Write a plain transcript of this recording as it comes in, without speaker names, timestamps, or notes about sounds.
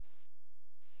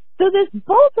So this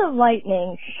bolt of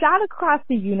lightning shot across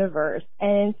the universe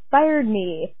and inspired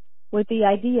me with the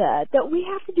idea that we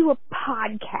have to do a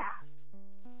podcast.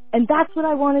 And that's what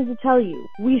I wanted to tell you.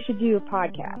 We should do a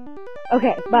podcast.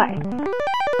 Okay, bye.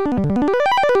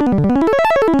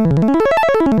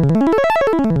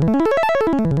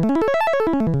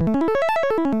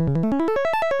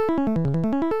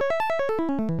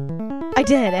 I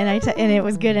did, and it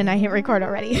was good, and I hit record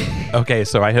already. Okay,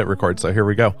 so I hit record, so here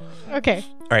we go. Okay.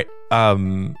 All right.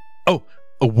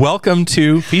 Welcome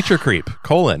to Feature Creep, :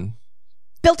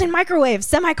 Built-in microwave,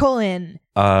 semicolon.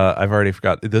 I've already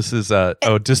forgot. This is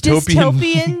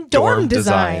dystopian dorm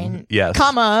design. Yes.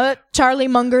 Comma, Charlie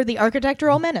Munger, the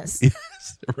architectural menace.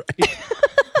 Yes, right.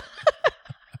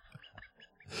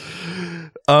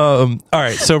 All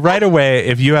right. So right away,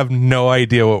 if you have no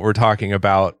idea what we're talking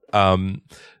about,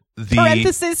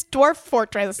 parenthesis dwarf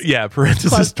fortress. Yeah,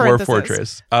 parenthesis dwarf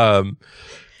fortress.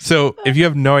 So if you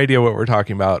have no idea what we're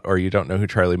talking about, or you don't know who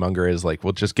Charlie Munger is,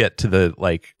 we'll just get to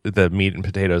the meat and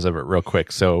potatoes of it real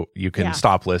quick, so you can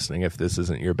stop listening if this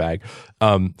isn't your bag.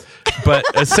 But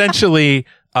essentially,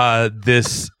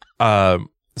 so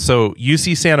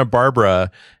UC Santa Barbara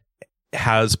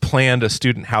has planned a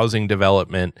student housing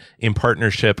development in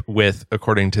partnership with,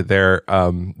 according to their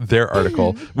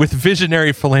article, with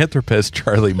visionary philanthropist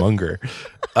Charlie Munger.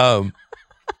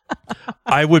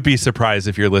 I would be surprised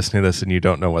if you're listening to this and you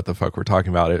don't know what the fuck we're talking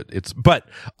about. But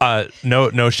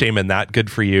no shame in that. Good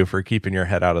for you for keeping your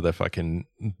head out of the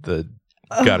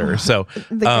gutter. So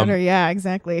the gutter, yeah,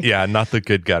 exactly. Yeah, not the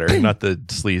good gutter, not the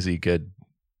sleazy good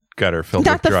gutter filled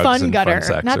not with the drugs fun and gutter, fun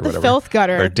sex, not or the whatever, filth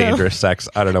gutter, or dangerous sex.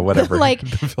 I don't know, whatever.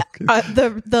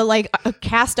 The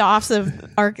cast-offs of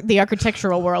the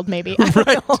architectural world, maybe. I don't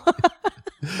know.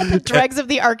 The dregs of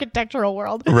the architectural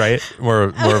world, right? More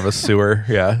of a sewer,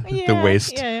 yeah. The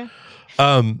waste.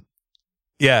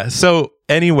 Yeah. So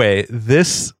anyway,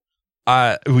 this,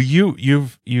 you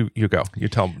go. You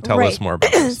tell us more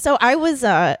about this. So I was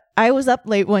up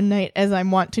late one night, as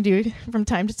I'm wont to do from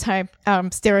time to time,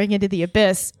 staring into the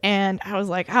abyss, and I was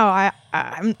like,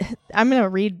 I'm gonna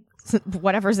read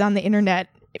whatever's on the internet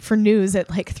for news at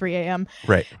 3 a.m.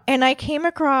 Right. And I came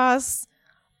across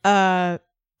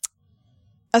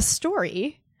a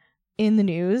story in the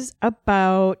news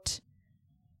about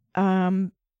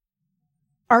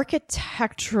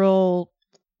architectural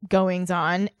goings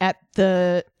on at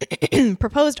the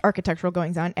proposed architectural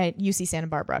goings on at UC Santa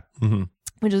Barbara,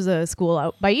 which is a school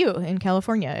out by you in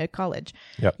California, a college,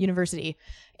 university.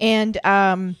 And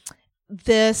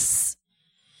the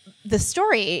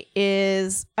story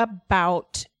is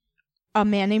about a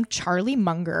man named Charlie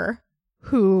Munger,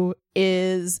 who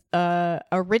is a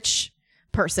rich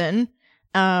person.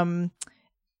 I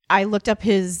looked up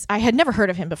I had never heard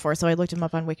of him before, so I looked him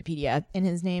up on Wikipedia, and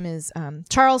his name is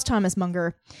Charles Thomas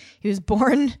Munger. He was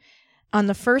born on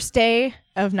the first day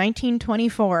of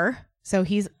 1924, so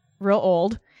he's real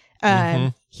old.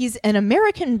 He's an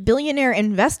American billionaire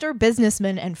investor,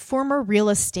 businessman, and former real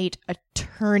estate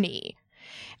attorney.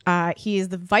 He is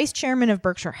the vice chairman of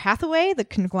Berkshire Hathaway, the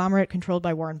conglomerate controlled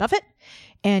by Warren Buffett.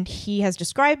 And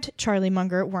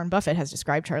Warren Buffett has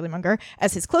described Charlie Munger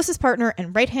as his closest partner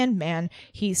and right-hand man.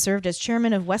 He served as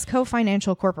chairman of Wesco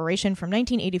Financial Corporation from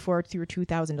 1984 through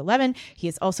 2011. He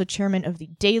is also chairman of the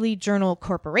Daily Journal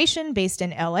Corporation based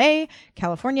in LA,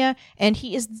 California. And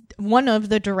he is one of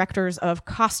the directors of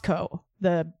Costco,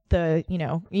 the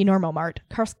Enormo Mart,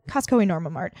 Costco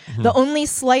Enormo Mart, the only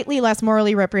slightly less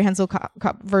morally reprehensible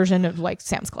version of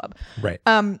Sam's Club. Right.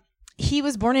 He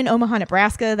was born in Omaha,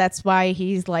 Nebraska. That's why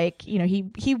he's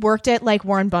he worked at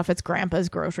Warren Buffett's grandpa's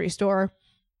grocery store.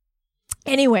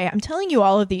 Anyway, I'm telling you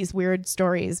all of these weird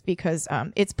stories because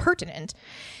it's pertinent.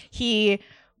 He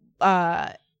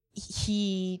dropped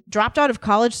out of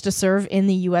college to serve in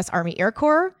the U.S. Army Air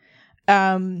Corps.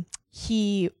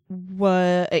 He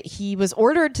was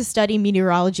ordered to study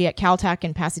meteorology at Caltech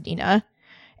in Pasadena,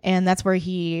 and that's where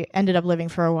he ended up living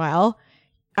for a while.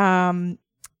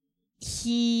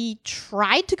 He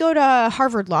tried to go to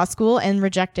Harvard Law School and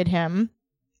rejected him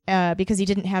because he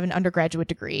didn't have an undergraduate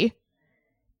degree,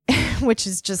 which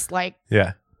is just who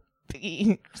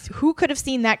could have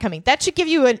seen that coming? That should give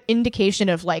you an indication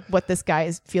of what this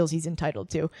guy feels he's entitled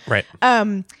to. Right.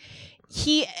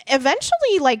 He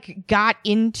eventually got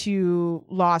into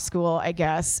law school, I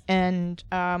guess, and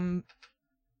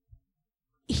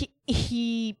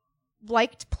he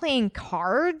liked playing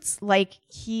cards.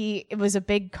 He was a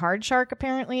big card shark,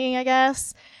 apparently, I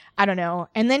guess. I don't know.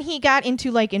 And then he got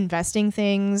into investing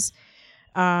things,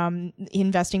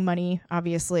 investing money,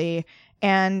 obviously.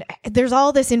 And there's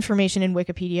all this information in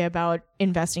Wikipedia about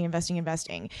investing.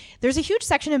 There's a huge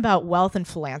section about wealth and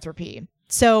philanthropy.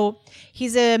 So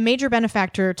he's a major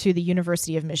benefactor to the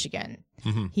University of Michigan.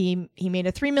 Mm-hmm. He made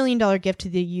a $3 million gift to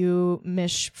the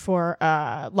UMich for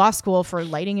law school for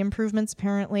lighting improvements,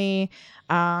 apparently.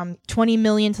 $20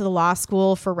 million to the law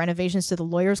school for renovations to the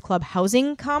Lawyers Club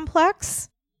housing complex.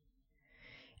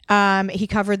 He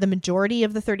covered the majority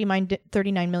of the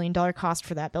 $39 million cost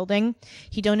for that building.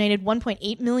 He donated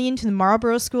 $1.8 million to the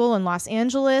Marlborough School in Los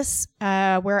Angeles,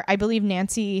 where I believe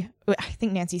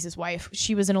Nancy's his wife.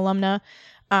 She was an alumna.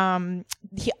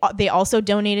 They also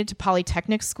donated to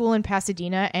Polytechnic School in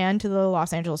Pasadena and to the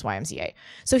Los Angeles YMCA.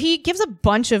 So he gives a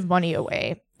bunch of money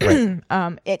away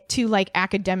to like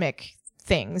academic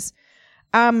things.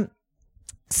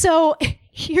 So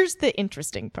here's the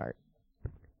interesting part.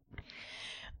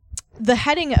 The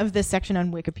heading of this section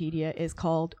on Wikipedia is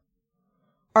called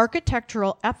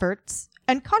Architectural Efforts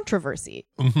and Controversy.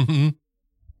 Mm-hmm.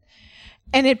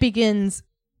 And it begins,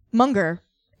 Munger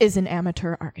is an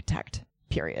amateur architect,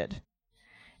 period.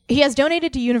 He has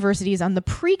donated to universities on the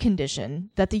precondition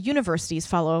that the universities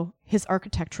follow his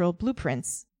architectural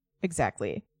blueprints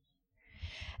exactly.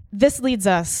 This leads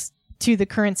us to the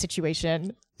current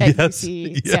situation at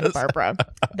UC Santa Barbara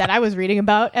that I was reading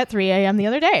about at 3 a.m. the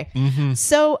other day. Mm-hmm.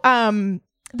 So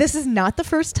this is not the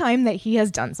first time that he has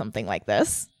done something like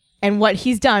this. And what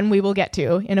he's done, we will get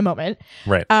to in a moment.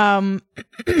 Right.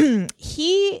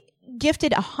 He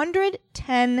gifted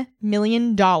 $110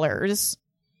 million in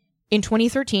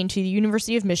 2013 to the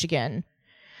University of Michigan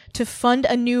to fund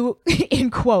a new,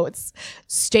 in quotes,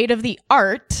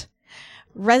 state-of-the-art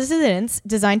residence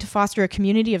designed to foster a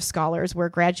community of scholars where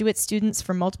graduate students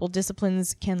from multiple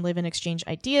disciplines can live and exchange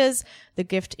ideas. The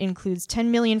gift includes $10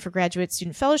 million for graduate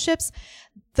student fellowships.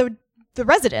 The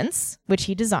residence, which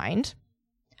he designed,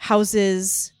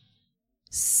 houses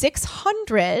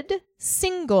 600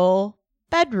 single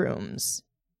bedrooms,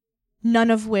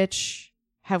 none of which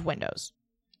have windows.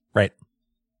 Right.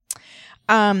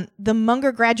 The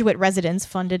Munger Graduate Residence,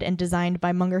 funded and designed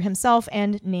by Munger himself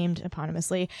and named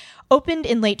eponymously, opened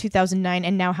in late 2009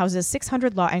 and now houses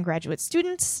 600 law and graduate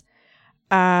students.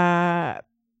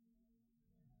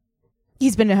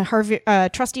 He's been a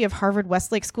trustee of Harvard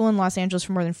Westlake School in Los Angeles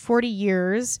for more than 40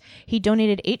 years. He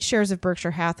donated 8 shares of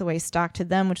Berkshire Hathaway stock to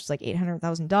them, which was like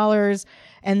 $800,000,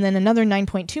 and then another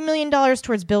 $9.2 million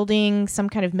towards building some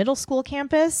kind of middle school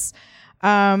campus.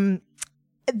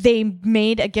 They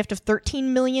made a gift of $13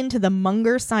 million to the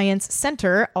Munger Science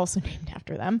Center, also named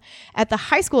after them, at the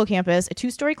high school campus, a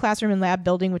 2-story classroom and lab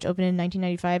building which opened in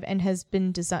 1995 and has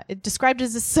been described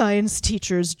as a science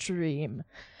teacher's dream.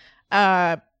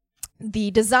 The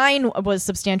design was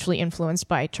substantially influenced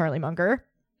by Charlie Munger.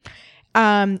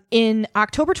 In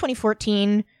October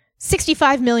 2014,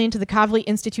 $65 million to the Kavli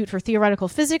Institute for Theoretical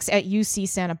Physics at UC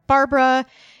Santa Barbara.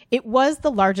 It was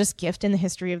the largest gift in the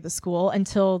history of the school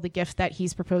until the gift that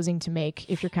he's proposing to make,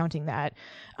 if you're counting that,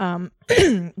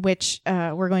 which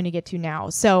we're going to get to now.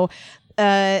 So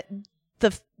the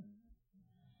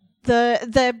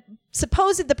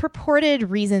purported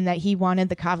reason that he wanted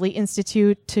the Kavli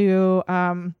Institute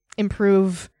to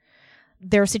improve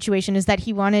their situation is that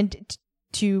he wanted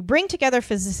to bring together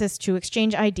physicists to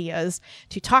exchange ideas,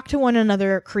 to talk to one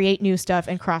another, create new stuff,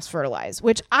 and cross-fertilize,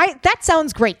 which that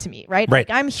sounds great to me, right? Right.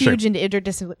 Like, I'm huge into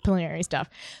interdisciplinary stuff.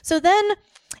 So then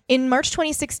in March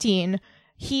 2016,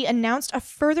 he announced a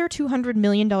further $200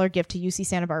 million gift to UC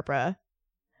Santa Barbara,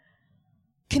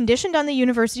 conditioned on the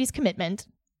university's commitment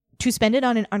to spend it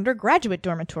on an undergraduate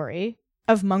dormitory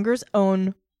of Munger's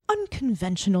own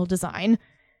unconventional design,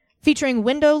 featuring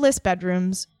windowless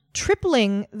bedrooms,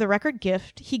 tripling the record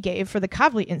gift he gave for the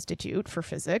Kavli Institute for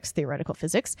Physics, Theoretical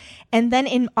Physics. And then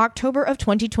in October of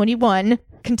 2021,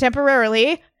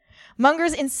 contemporarily,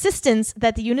 Munger's insistence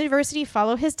that the university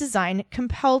follow his design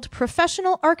compelled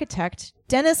professional architect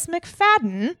Dennis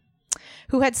McFadden,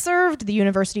 who had served the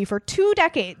university for 2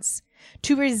 decades,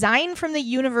 to resign from the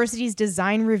university's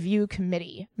design review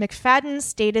committee. McFadden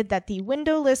stated that the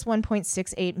windowless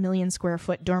 1.68 million square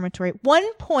foot dormitory,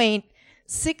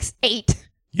 1.68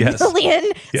 million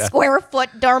square foot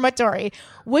dormitory,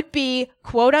 would be,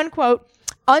 quote unquote,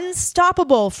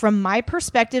 unstoppable from my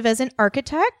perspective as an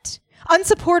architect,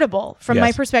 unsupportable from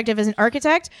my perspective as an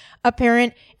architect, a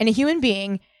parent, and a human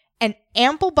being. An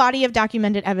ample body of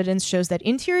documented evidence shows that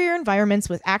interior environments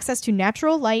with access to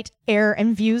natural light, air,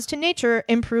 and views to nature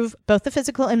improve both the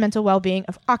physical and mental well-being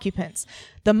of occupants.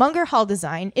 The Munger Hall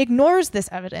design ignores this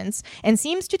evidence and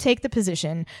seems to take the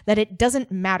position that it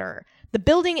doesn't matter. The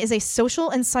building is a social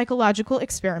and psychological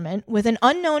experiment with an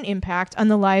unknown impact on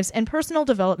the lives and personal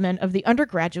development of the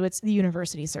undergraduates the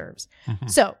university serves. Mm-hmm.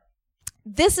 So,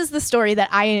 this is the story that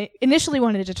I initially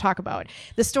wanted to talk about.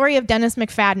 The story of Dennis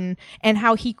McFadden and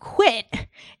how he quit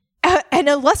an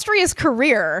illustrious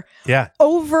career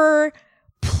over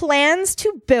plans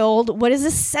to build what is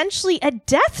essentially a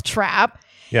death trap.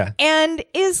 Yeah. And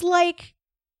is like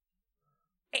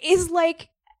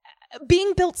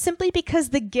being built simply because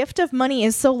the gift of money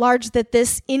is so large that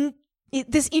this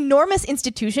enormous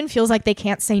institution feels like they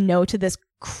can't say no to this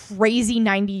crazy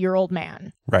 90-year-old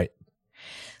man. Right.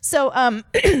 So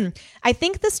I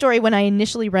think the story, when I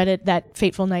initially read it that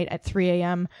fateful night at 3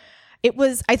 a.m.,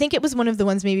 I think it was one of the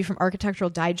ones maybe from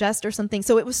Architectural Digest or something.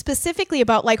 So it was specifically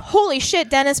about like, holy shit,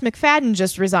 Dennis McFadden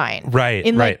just resigned. Right.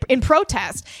 In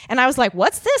protest. And I was like,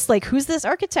 what's this? Like, who's this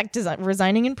architect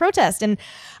resigning in protest? And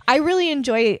I really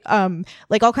enjoy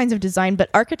like all kinds of design, but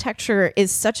architecture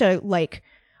is such a like,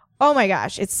 oh my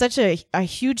gosh, it's such a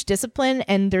huge discipline,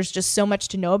 and there's just so much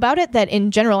to know about it that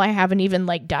in general, I haven't even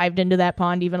like dived into that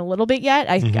pond even a little bit yet.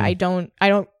 I don't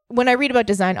when I read about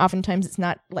design, oftentimes it's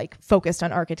not like focused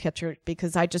on architecture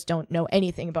because I just don't know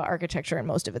anything about architecture and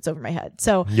most of it's over my head.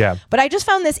 So, but I just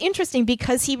found this interesting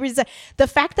because the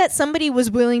fact that somebody was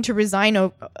willing to resign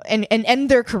and end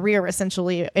their career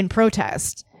essentially in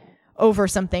protest over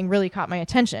something really caught my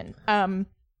attention.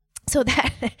 So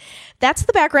that's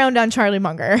the background on Charlie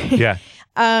Munger. Yeah.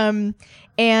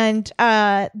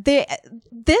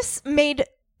 This made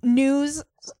news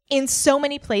in so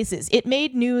many places. It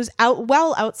made news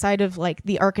outside of like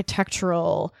the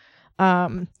architectural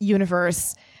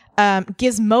universe.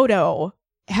 Gizmodo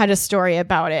had a story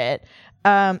about it.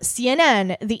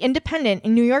 CNN, The Independent,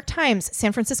 New York Times,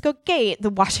 San Francisco Gate, The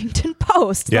Washington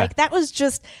Post. Yeah. Like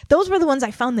those were the ones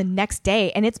I found the next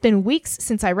day. And it's been weeks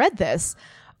since I read this.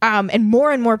 And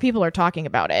more people are talking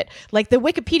about it. Like the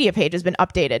Wikipedia page has been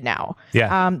updated now.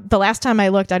 Yeah. The last time I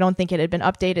looked, I don't think it had been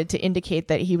updated to indicate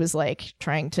that he was like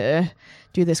trying to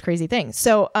do this crazy thing.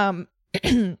 So,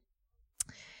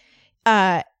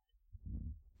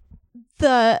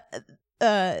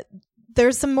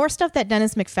 there's some more stuff that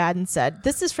Dennis McFadden said.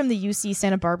 This is from the UC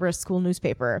Santa Barbara school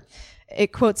newspaper.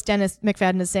 It quotes Dennis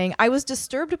McFadden as saying, "I was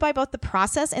disturbed by both the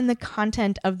process and the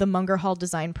content of the Munger Hall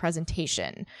design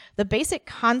presentation. The basic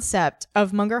concept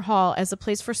of Munger Hall as a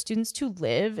place for students to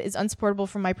live is unsupportable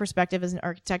from my perspective as an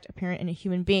architect, a parent, and a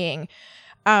human being."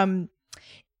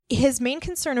 His main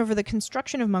concern over the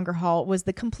construction of Munger Hall was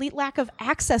the complete lack of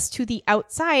access to the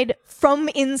outside from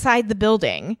inside the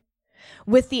building,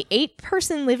 with the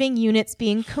 8-person living units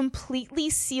being completely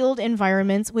sealed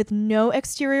environments with no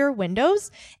exterior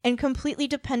windows and completely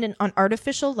dependent on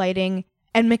artificial lighting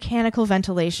and mechanical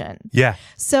ventilation. Yeah.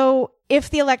 So if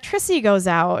the electricity goes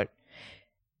out,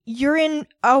 you're in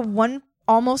a more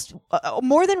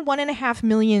than 1.5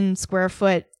 million square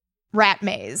foot rat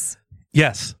maze.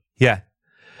 Yes. Yeah.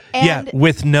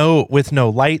 With no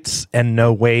lights and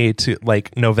no way to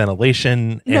like no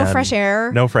ventilation, no and fresh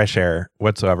air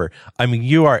whatsoever. I mean,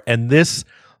 and this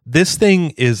thing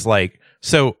is like,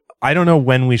 so I don't know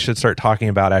when we should start talking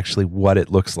about actually what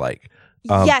it looks like.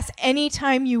 Yes,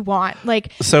 anytime you want.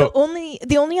 Like, so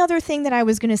the only other thing that I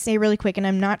was going to say really quick, and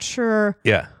I'm not sure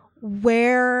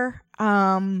where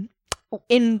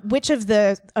in which of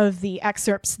the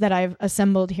excerpts that I've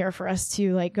assembled here for us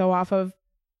to like go off of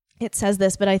it says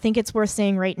this, but I think it's worth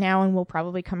saying right now, and we'll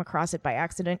probably come across it by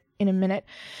accident in a minute.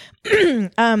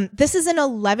 This is an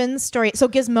 11-story. So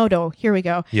Gizmodo, here we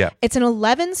go. Yeah. It's an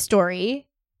 11-story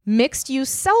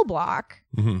mixed-use cell block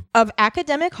of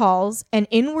academic halls and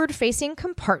inward-facing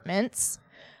compartments,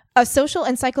 a social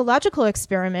and psychological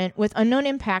experiment with unknown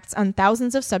impacts on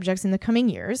thousands of subjects in the coming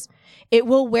years. It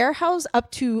will warehouse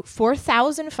up to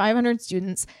 4,500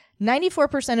 students,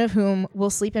 94% of whom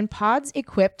will sleep in pods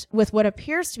equipped with what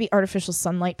appears to be artificial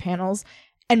sunlight panels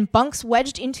and bunks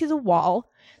wedged into the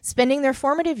wall, spending their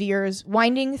formative years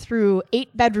winding through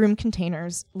 8-bedroom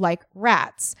containers like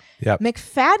rats. Yep.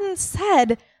 McFadden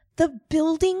said the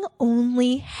building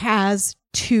only has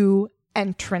 2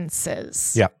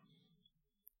 entrances. Yep.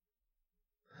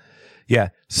 Yeah.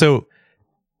 So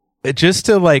just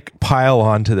to like pile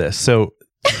onto this. So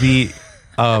the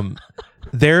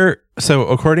so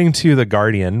according to The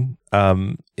Guardian,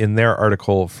 in their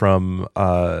article from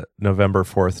November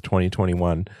 4th,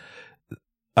 2021,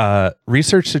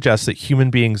 research suggests that human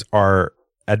beings are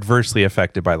adversely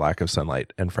affected by lack of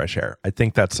sunlight and fresh air. I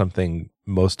think that's something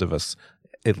most of us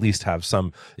at least have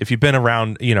some. If you've been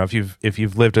around, if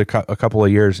you've lived a couple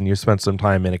of years and you spent some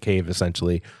time in a cave,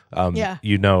 essentially,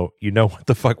 you know what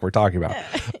the fuck we're talking about.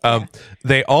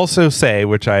 They also say,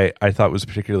 which I thought was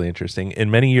particularly interesting, in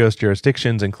many U.S.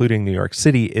 jurisdictions, including New York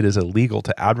City, it is illegal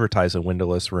to advertise a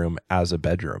windowless room as a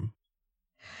bedroom.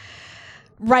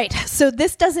 Right. So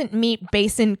this doesn't meet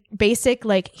basic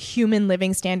like human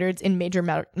living standards in major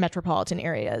metropolitan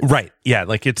areas. Right. Yeah.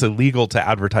 Like it's illegal to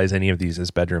advertise any of these as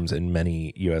bedrooms in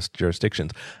many U.S.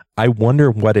 jurisdictions. I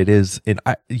wonder what it is in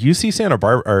UC Santa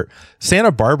Barbara or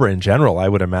Santa Barbara in general. I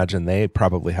would imagine they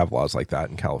probably have laws like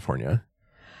that in California,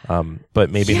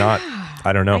 but maybe not.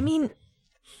 I don't know. I mean,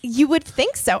 you would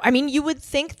think so. I mean, you would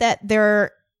think that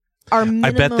there are minimum...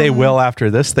 I bet they will after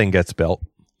this thing gets built.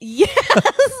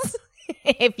 Yes.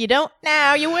 If you don't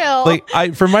now, you will.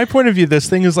 Like, from my point of view, this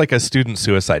thing is like a student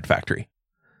suicide factory.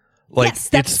 Like,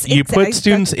 yes, you put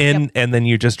students in, and then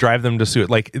you just drive them to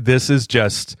suicide. Like, this is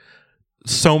just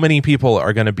so many people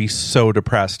are going to be so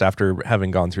depressed after having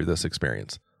gone through this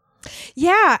experience.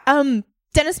 Yeah.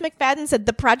 Dennis McFadden said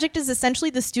the project is essentially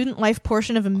the student life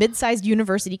portion of a mid-sized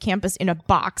university campus in a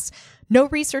box. No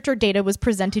research or data was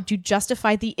presented to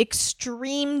justify the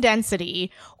extreme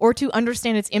density or to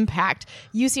understand its impact.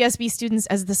 UCSB students,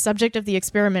 as the subject of the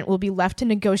experiment, will be left to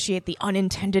negotiate the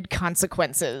unintended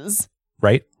consequences.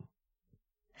 Right?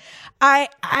 I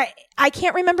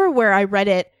can't remember where I read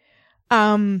it,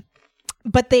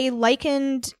 but they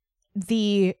likened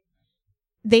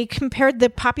they compared the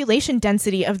population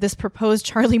density of this proposed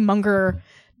Charlie Munger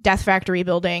Death Factory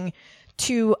building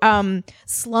to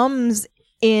slums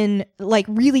in like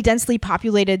really densely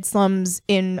populated slums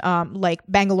in like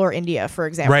Bangalore, India, for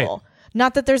example. Right.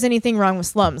 Not that there's anything wrong with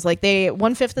slums. Like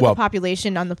 1/5 of the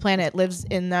population on the planet lives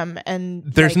in them, and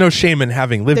there's no shame in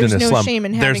having lived in a slum.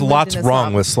 There's lots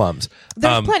wrong with slums.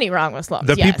 There's plenty wrong with slums.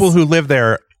 The people who live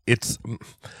there, it's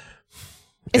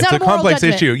a complex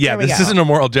issue. Yeah, this isn't a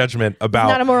moral judgment about...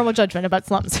 It's not a moral judgment about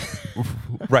slums.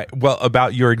 Right. Well,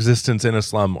 about your existence in a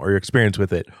slum or your experience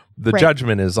with it. The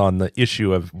judgment is on the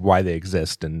issue of why they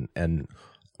exist and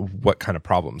what kind of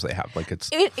problems they have. Like it's...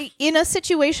 In a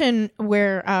situation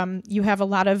where you have a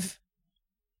lot of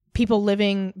people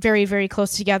living very, very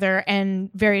close together and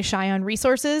very shy on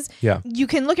resources, you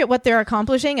can look at what they're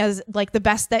accomplishing as like the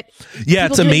best that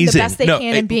it's amazing. The best they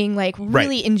can and being like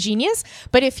really ingenious.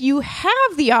 But if you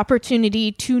have the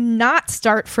opportunity to not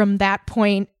start from that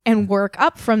point and work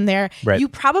up from there, you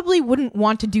probably wouldn't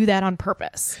want to do that on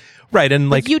purpose. Right. And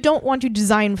like you don't want to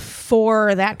design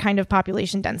for that kind of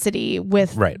population density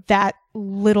with that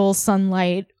little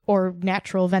sunlight or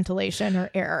natural ventilation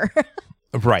or air.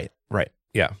 Right.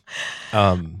 Yeah.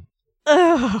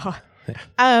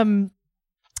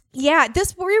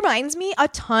 This reminds me a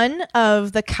ton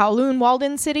of the Kowloon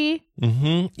Walden City.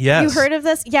 Mm-hmm. Yes. You heard of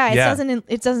this? Yeah,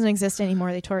 it doesn't exist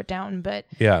anymore. They tore it down, but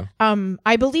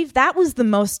I believe that was the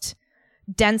most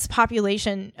dense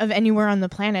population of anywhere on the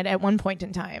planet at one point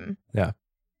in time. Yeah.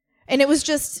 And it was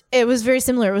very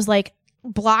similar. It was like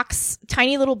blocks,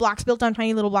 tiny little blocks built on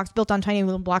tiny little blocks built on tiny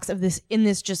little blocks of this in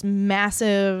this just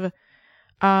massive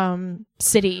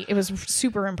city. It was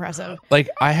super impressive. Like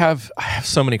I have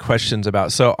so many questions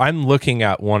about, so I'm looking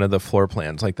at one of the floor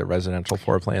plans, like the residential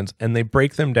floor plans, and they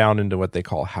break them down into what they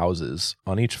call houses.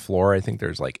 On each floor, I think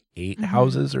there's like 8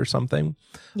 houses or something.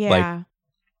 Yeah.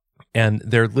 And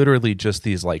they're literally just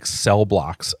these like cell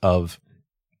blocks of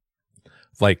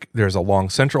like, there's a long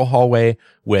central hallway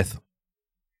with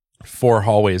 4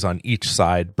 hallways on each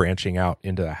side branching out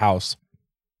into the house.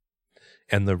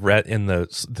 And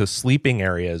the sleeping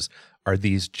areas are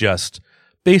these just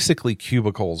basically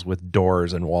cubicles with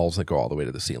doors and walls that go all the way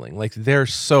to the ceiling. Like they're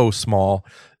so small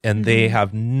and they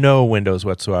have no windows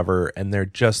whatsoever. And they're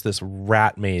just this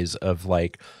rat maze of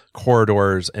like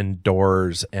corridors and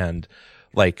doors and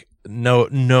like no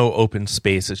open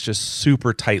space. It's just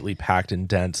super tightly packed and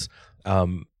dense.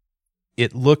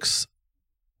 It looks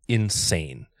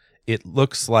insane. It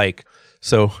looks like,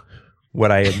 so what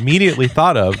I immediately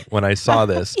thought of when I saw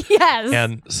this,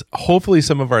 and hopefully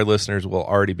some of our listeners will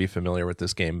already be familiar with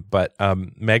this game, but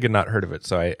Meg had not heard of it,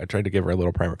 so I tried to give her a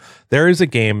little primer. There is a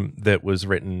game that was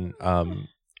written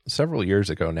several years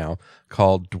ago now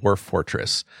called Dwarf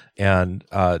Fortress, and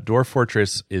Dwarf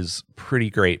Fortress is pretty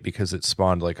great because it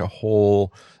spawned like a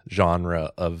whole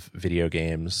genre of video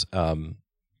games, and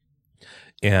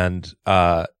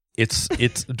it's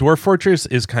Dwarf Fortress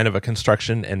is kind of a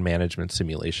construction and management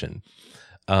simulation.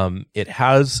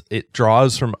 It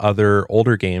draws from other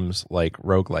older games like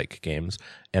roguelike games,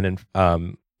 and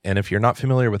if you're not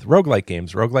familiar with roguelike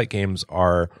games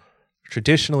are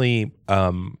traditionally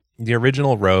the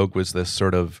original Rogue was this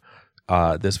sort of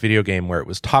this video game where it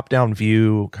was top-down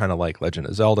view, kind of like Legend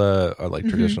of Zelda or like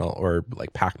traditional or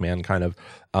like Pac-Man kind of,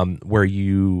 where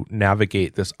you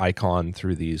navigate this icon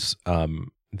through these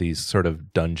sort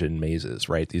of dungeon mazes,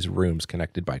 right? These rooms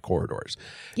connected by corridors.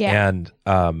 Yeah.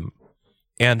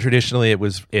 And traditionally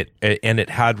it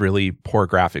had really poor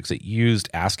graphics. It used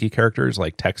ASCII characters,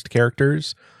 like text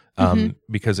characters,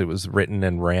 because it was written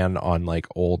and ran on like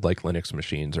old like Linux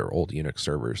machines or old Unix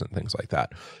servers and things like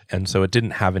that. And so it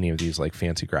didn't have any of these like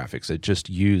fancy graphics. It just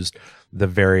used the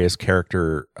various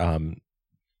character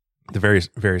the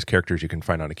various characters you can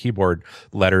find on a keyboard,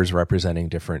 letters representing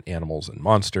different animals and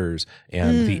monsters,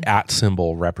 and the @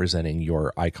 symbol representing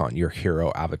your icon, your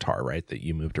hero avatar, right, that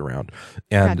you moved around.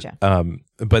 And Gotcha.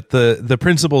 But the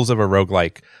principles of a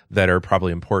roguelike that are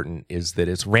probably important is that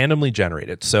it's randomly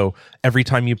generated. So every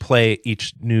time you play,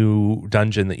 each new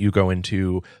dungeon that you go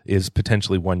into is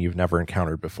potentially one you've never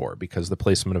encountered before, because the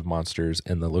placement of monsters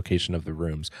and the location of the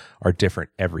rooms are different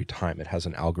every time. It has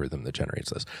an algorithm that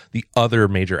generates this. The other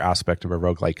major aspect of a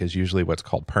roguelike is usually what's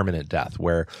called permanent death,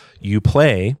 where you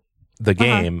play the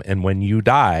game and when you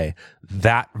die,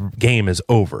 that game is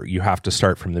over. You have to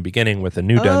start from the beginning with a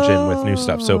new dungeon with new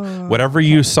stuff. So whatever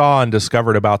you saw and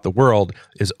discovered about the world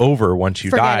is over once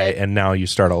you die, and now you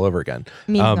start all over again.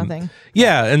 Means nothing.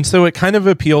 Yeah, and so it kind of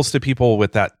appeals to people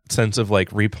with that sense of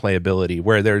like replayability,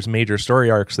 where there's major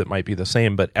story arcs that might be the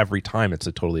same, but every time it's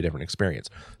a totally different experience,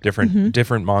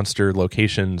 different monster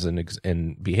locations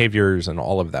and behaviors and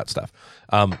all of that stuff.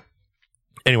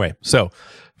 Anyway, so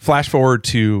flash forward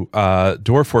to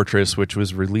Dwarf Fortress, which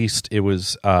was released. It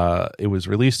was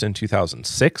released in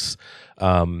 2006.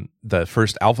 The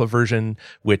first alpha version,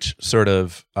 which sort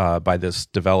of by this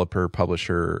developer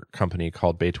publisher company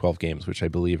called Bay 12 Games, which I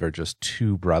believe are just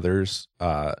two brothers.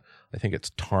 I think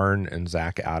it's Tarn and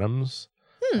Zach Adams.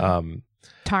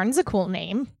 Tarn's a cool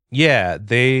name. Yeah,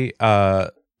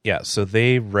 so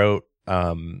they wrote.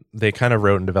 They kind of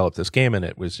wrote and developed this game, and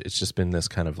it's just been this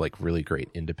kind of like really great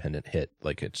independent hit.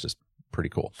 Like, it's just pretty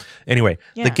cool. Anyway,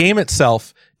 the game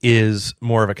itself is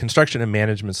more of a construction and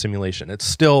management simulation. It's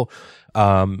still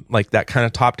like that kind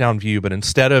of top-down view, but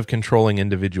instead of controlling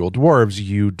individual dwarves,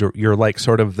 you're like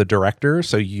sort of the director.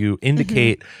 So you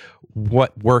indicate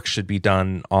what work should be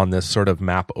done on this sort of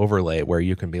map overlay, where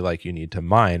you can be like, you need to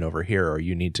mine over here, or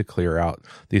you need to clear out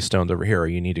these stones over here, or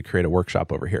you need to create a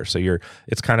workshop over here. So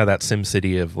it's kind of that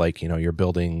SimCity of like, you're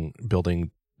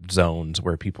building zones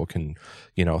where people can,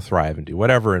 thrive and do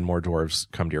whatever, and more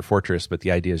dwarves come to your fortress. But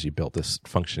the idea is you built this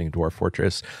functioning dwarf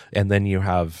fortress, and then you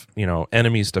have,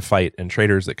 enemies to fight and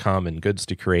traders that come and goods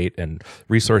to create and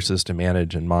resources to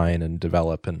manage and mine and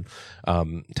develop and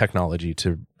technology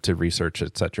to research,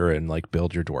 etc., and like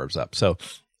build your dwarves up. So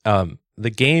the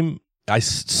game, as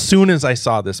soon as I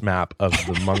saw this map of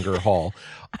the Munger Hall,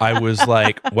 I was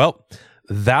like, well,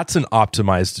 that's an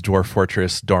optimized Dwarf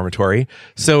Fortress dormitory.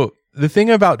 So the thing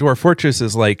about Dwarf Fortress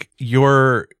is like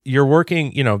you're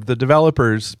working, the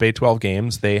developers, Bay 12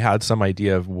 Games, they had some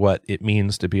idea of what it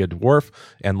means to be a dwarf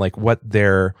and like what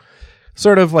their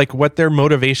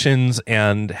motivations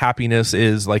and happiness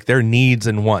is, like their needs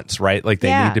and wants, right? Like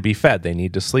they need to be fed, they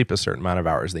need to sleep a certain amount of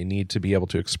hours, they need to be able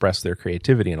to express their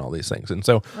creativity and all these things. And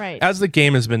so as the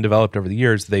game has been developed over the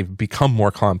years, they've become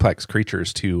more complex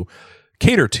creatures to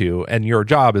cater to, and your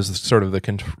job as sort of the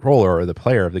controller or the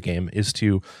player of the game is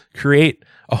to create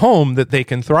a home that they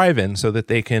can thrive in, so that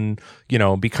they can,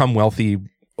 become wealthy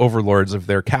overlords of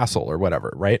their castle or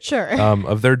whatever, right? Sure.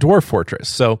 Of their dwarf fortress.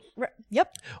 So,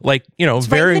 yep. Like, it's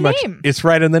very right much, name. It's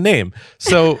right in the name.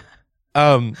 So,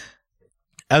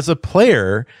 as a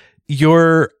player,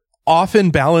 you're often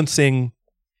balancing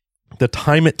the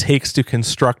time it takes to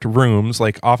construct rooms.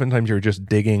 Like, oftentimes you're just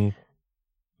digging.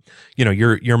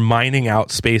 You're mining out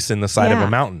space in the side of a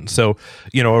mountain. So,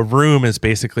 a room is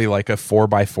basically like a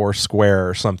 4x4 square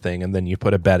or something, and then you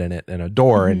put a bed in it and a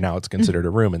door, and now it's considered a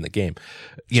room in the game.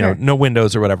 No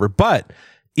windows or whatever. But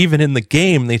even in the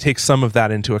game, they take some of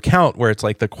that into account, where it's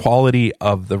like the quality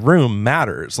of the room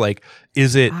matters. Like,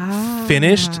 is it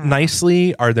finished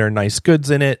nicely? Are there nice goods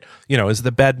in it? Is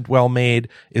the bed well made?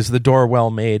 Is the door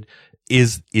well made?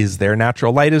 Is there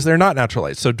natural light? Is there not natural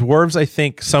light? So dwarves, I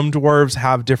think some dwarves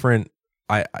have different,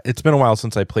 it's been a while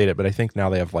since I played it, but I think now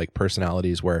they have like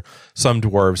personalities where some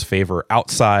dwarves favor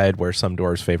outside, where some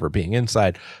dwarves favor being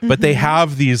inside, but they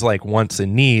have these like wants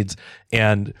and needs.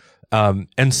 And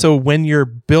so when you're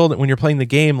playing the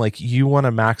game, like you want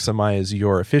to maximize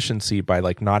your efficiency by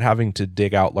like not having to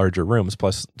dig out larger rooms,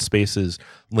 plus space is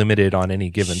limited on any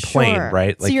given plane,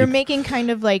 right? Like, so you're making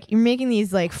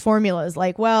these like formulas,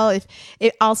 like, well, if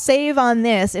I'll save on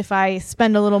this if I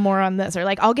spend a little more on this, or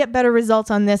like I'll get better results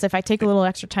on this if I take a little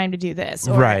extra time to do this,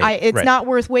 or it's not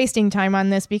worth wasting time on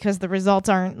this because the results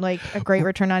aren't like a great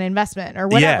return on investment or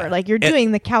whatever. Like you're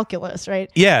doing the calculus,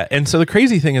 right? Yeah. And so the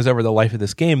crazy thing is, over the life of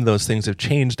this game, those things have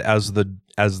changed as the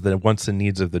once the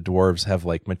needs of the dwarves have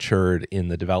like matured in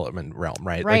the development realm,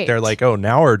 right? Right. Like they're like, oh,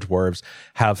 now our dwarves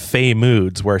have fey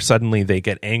moods where suddenly they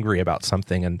get angry about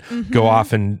something and go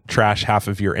off and trash half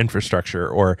of your infrastructure,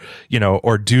 or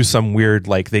or do some weird,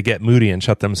 like they get moody and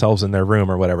shut themselves in their room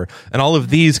or whatever. And all of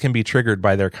these can be triggered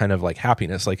by their kind of like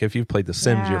happiness. Like if you've played The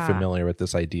Sims, you're familiar with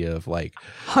this idea of like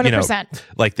 100%.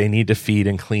 Like they need to feed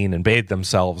and clean and bathe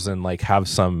themselves and like have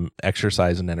some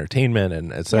exercise and entertainment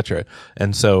and etc. Yep.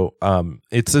 And so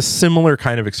it's a similar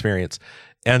kind of experience.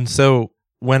 And so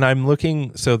when I'm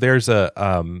looking, so there's a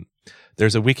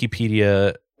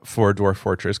Wikipedia for Dwarf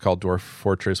Fortress called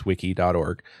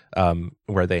dwarffortresswiki.org,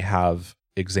 where they have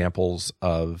examples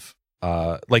of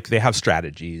like they have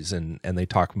strategies and they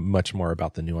talk much more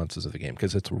about the nuances of the game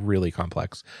because it's really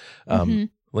complex.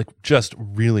 Like just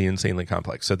really insanely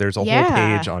complex. So there's a whole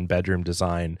page on bedroom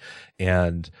design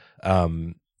and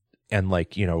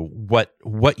like,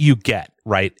 what you get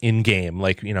right in game.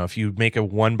 Like, if you make a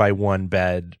 1x1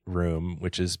 bedroom,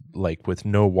 which is like with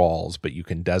no walls, but you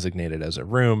can designate it as a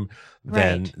room,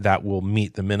 then that will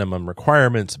meet the minimum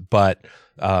requirements. But,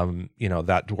 that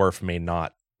dwarf may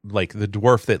not, like the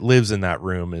dwarf that lives in that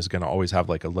room is going to always have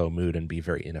like a low mood and be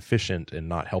very inefficient and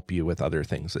not help you with other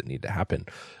things that need to happen.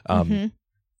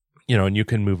 And you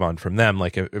can move on from them,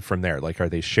 like from there, like, are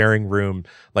they sharing room?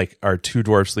 Like, are two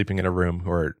dwarves sleeping in a room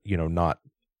who are,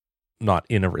 not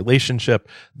in a relationship?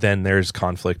 Then there's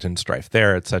conflict and strife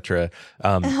there, etc.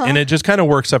 And it just kind of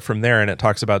works up from there, and it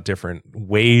talks about different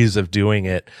ways of doing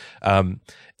it.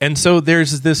 And so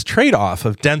there's this trade-off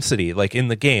of density, like in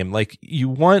the game, like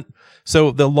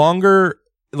so the longer,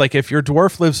 like if your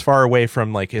dwarf lives far away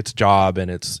from like its job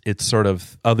and its sort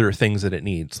of other things that it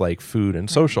needs, like food and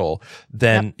social,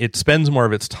 then it spends more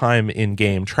of its time in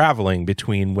game traveling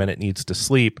between when it needs to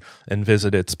sleep and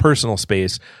visit its personal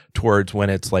space towards when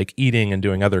it's like eating and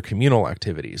doing other communal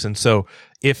activities. And so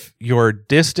if your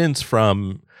distance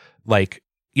from like,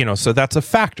 so that's a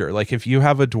factor. Like if you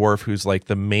have a dwarf who's like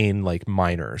the main like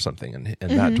miner or something, and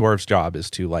that dwarf's job is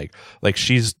to like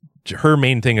her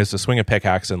main thing is to swing a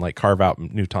pickaxe and like carve out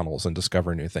new tunnels and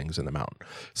discover new things in the mountain.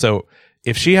 So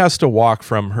if she has to walk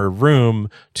from her room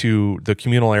to the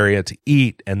communal area to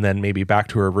eat and then maybe back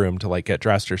to her room to like get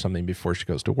dressed or something before she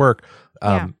goes to work,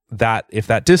 that if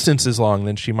that distance is long,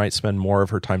 then she might spend more of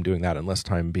her time doing that and less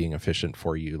time being efficient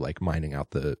for you, like mining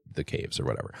out the caves or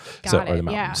whatever. Or the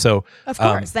mountain. Yeah. So of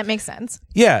course, that makes sense.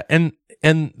 Yeah. And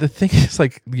the thing is,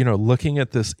 like, looking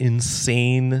at this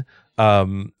insane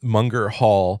Munger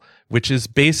Hall, which is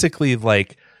basically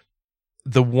like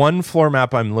the one floor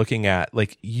map I'm looking at,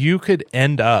 like you could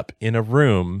end up in a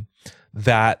room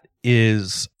that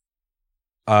is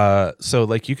so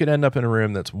like you could end up in a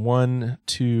room that's 1,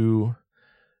 2,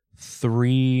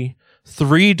 3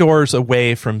 doors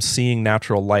away from seeing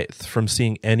natural light, from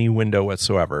seeing any window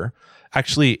whatsoever.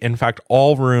 Actually, in fact,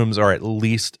 all rooms are at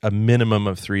least a minimum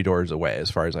of 3 doors away, as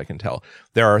far as I can tell.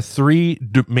 There are 3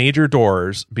 major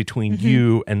doors between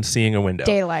you and seeing a window.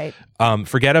 Daylight.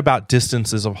 Forget about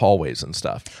distances of hallways and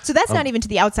stuff. So that's not even to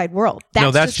the outside world.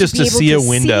 That's just to see a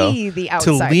window. See the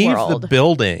outside to leave world. The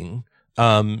building,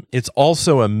 it's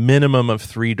also a minimum of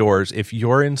 3 doors. If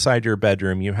you're inside your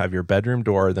bedroom, you have your bedroom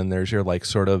door, then there's your like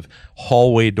sort of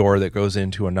hallway door that goes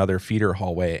into another feeder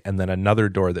hallway, and then another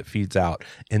door that feeds out.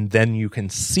 And then you can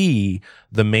see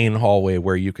the main hallway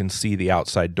where you can see the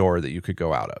outside door that you could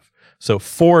go out of. So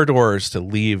 4 doors to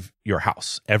leave your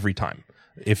house every time.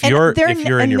 If you're in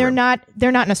your room.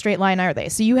 They're not in a straight line, are they?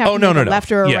 So you have to make a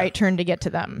left or a right turn to get to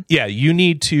them. Yeah, you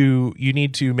need to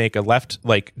make a left.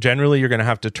 Like generally, you're going to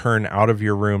have to turn out of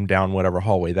your room down whatever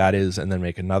hallway that is, and then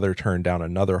make another turn down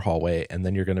another hallway, and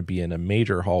then you're going to be in a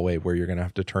major hallway where you're going to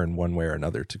have to turn one way or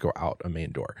another to go out a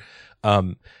main door.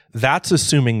 That's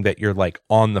assuming that you're like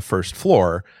on the first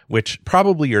floor, which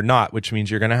probably you're not, which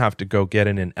means you're going to have to go get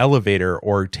in an elevator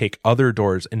or take other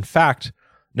doors. In fact,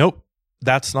 nope.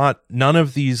 That's not, none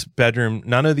of these bedroom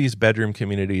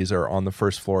communities are on the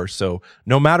first floor. So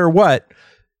no matter what,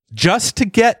 just to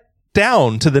get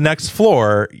down to the next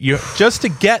floor, just to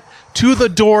get to the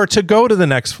door to go to the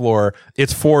next floor,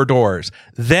 it's 4 doors.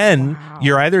 Then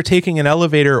you're either taking an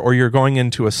elevator or you're going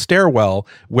into a stairwell,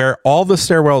 where all the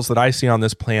stairwells that I see on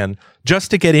this plan,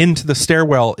 just to get into the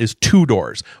stairwell is 2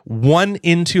 doors. One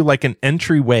into like an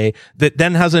entryway that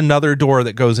then has another door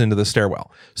that goes into the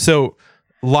stairwell. So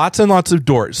lots and lots of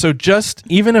doors. So just,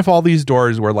 even if all these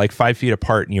doors were like 5 feet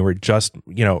apart and you were just,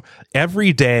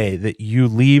 every day that you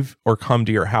leave or come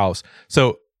to your house.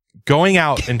 So going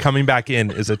out and coming back in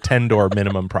is a 10-door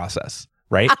minimum process,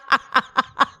 right?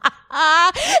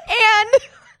 And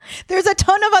there's a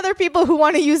ton of other people who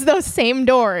want to use those same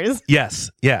doors.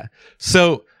 Yes. Yeah.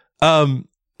 So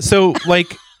So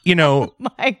like, you know, oh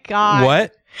my God.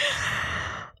 What?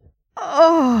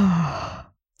 Oh.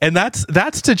 And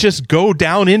that's to just go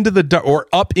down into the dark or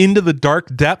up into the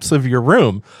dark depths of your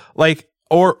room, like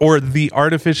or the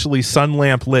artificially sun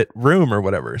lamp lit room or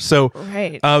whatever. So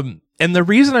right. And the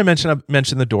reason I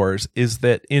mentioned the doors is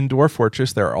that in Dwarf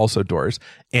Fortress there are also doors,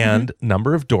 and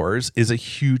number of doors is a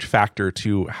huge factor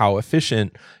to how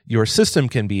efficient your system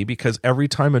can be, because every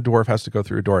time a dwarf has to go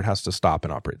through a door, it has to stop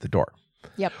and operate the door.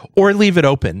 Yep. Or leave it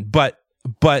open. But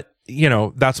you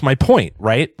know, that's my point,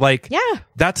 right? Like, yeah,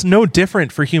 that's no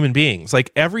different for human beings.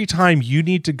 Like, every time you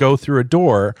need to go through a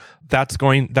door, that's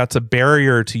a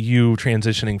barrier to you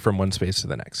transitioning from one space to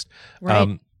the next.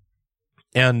 Right.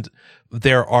 And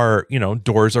there are, you know,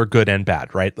 doors are good and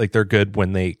bad, right? Like, they're good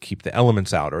when they keep the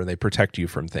elements out, or they protect you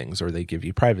from things, or they give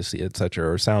you privacy,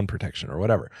 etc., or sound protection, or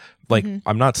whatever. Like,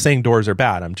 I'm not saying doors are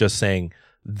bad. I'm just saying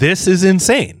this is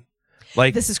insane.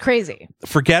 Like, this is crazy.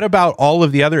 Forget about all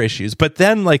of the other issues. But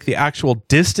then, like, the actual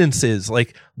distances,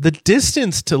 like the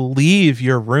distance to leave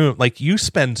your room, like, you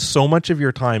spend so much of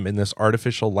your time in this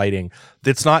artificial lighting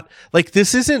that's not like,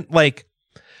 this isn't like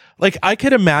I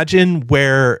could imagine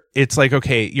where it's like,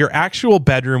 okay, your actual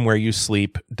bedroom where you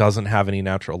sleep doesn't have any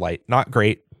natural light. Not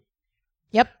great.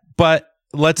 Yep. But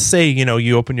let's say, you know,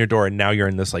 you open your door and now you're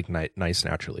in this like nice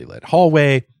naturally lit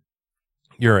hallway.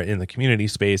 You're in the community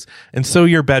space, and so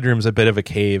your bedroom's a bit of a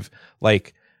cave.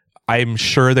 Like, I'm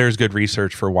sure there's good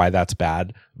research for why that's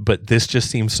bad, but this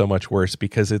just seems so much worse,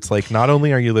 because it's like, not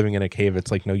only are you living in a cave, it's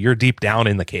like, no, you're deep down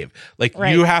in the cave. Like,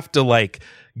 right. You have to like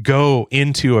go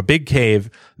into a big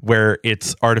cave where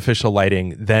it's artificial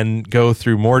lighting, then go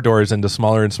through more doors into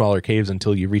smaller and smaller caves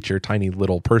until you reach your tiny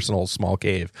little personal small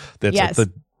cave that's at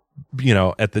the, you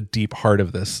know, at the deep heart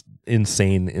of this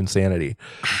insanity.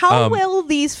 How will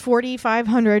these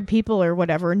 4,500 people or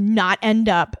whatever not end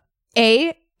up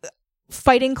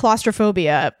fighting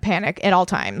claustrophobia panic at all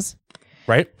times,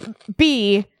 right?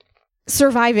 B,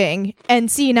 surviving, and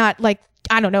C, not like,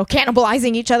 I don't know,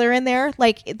 cannibalizing each other in there.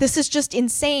 Like, this is just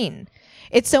insane.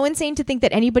 It's so insane to think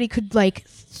that anybody could like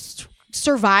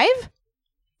survive.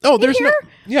 Oh, there's here? No,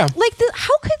 yeah. Like,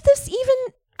 how could this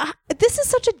even? This is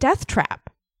such a death trap.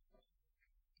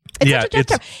 It's such a death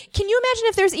trap. Can you imagine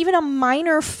if there's even a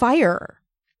minor fire?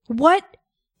 What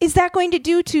is that going to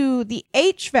do to the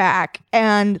HVAC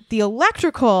and the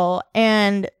electrical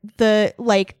and the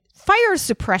like fire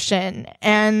suppression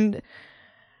and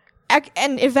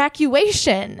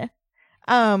evacuation?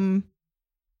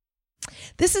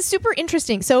 This is super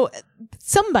interesting. So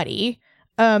somebody,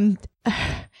 a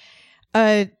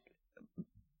man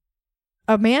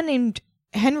named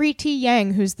Henry T.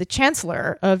 Yang, who's the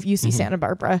chancellor of UC Santa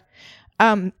Barbara,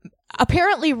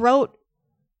 apparently wrote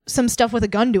some stuff with a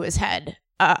gun to his head.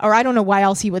 Or I don't know why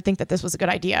else he would think that this was a good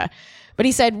idea. But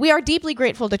he said, "We are deeply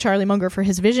grateful to Charlie Munger for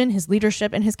his vision, his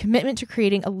leadership, and his commitment to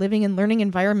creating a living and learning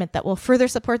environment that will further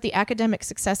support the academic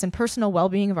success and personal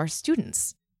well-being of our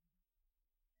students."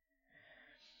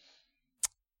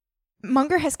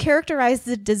 Munger has characterized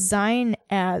the design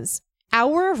as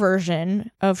our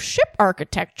version of ship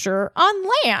architecture on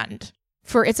land,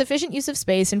 for its efficient use of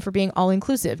space and for being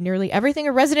all-inclusive. Nearly everything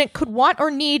a resident could want or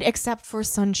need, except for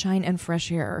sunshine and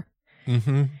fresh air,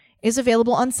 is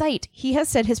available on site. He has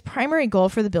said his primary goal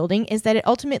for the building is that it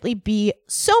ultimately be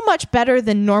so much better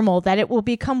than normal that it will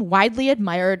become widely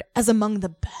admired as among the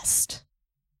best.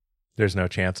 There's no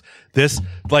chance. This,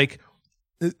 like...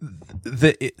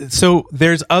 So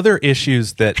there's other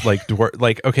issues that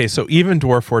okay, so even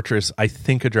Dwarf Fortress I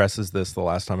think addresses this. The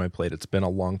last time I played, it's been a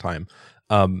long time,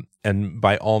 and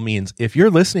by all means, if you're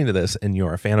listening to this and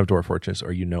you're a fan of Dwarf Fortress,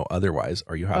 or you know otherwise,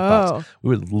 or you have thoughts, we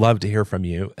would love to hear from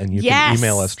you, and you can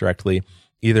email us directly,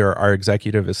 either our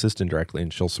executive assistant directly,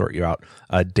 and she'll sort you out,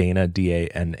 Dana,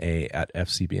 DANA at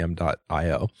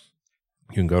fcbm.io.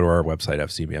 You can go to our website,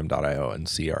 fcbm.io, and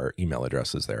see our email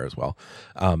addresses there as well.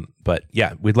 But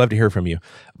yeah, we'd love to hear from you.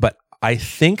 But I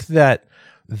think that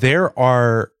there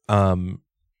are,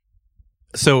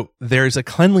 so there's a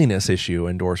cleanliness issue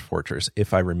in Dwarf Fortress,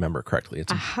 if I remember correctly.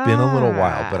 It's been a little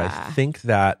while, but I think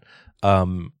that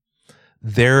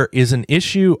there is an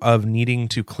issue of needing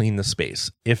to clean the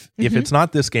space. If it's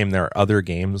not this game, there are other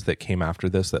games that came after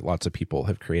this that lots of people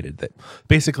have created that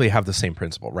basically have the same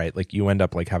principle, right? Like, you end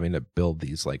up like having to build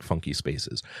these like funky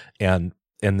spaces, and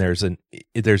there's an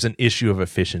issue of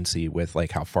efficiency with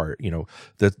like how far, you know,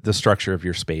 the structure of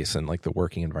your space and like the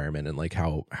working environment, and like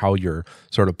how your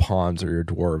sort of pawns or your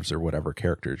dwarves or whatever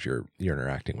characters you're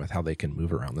interacting with, how they can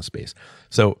move around the space.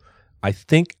 So I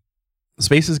think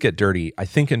spaces get dirty. I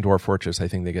think in Dwarf Fortress, I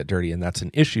think they get dirty, and that's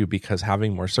an issue because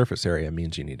having more surface area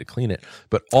means you need to clean it.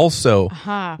 But also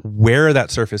where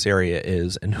that surface area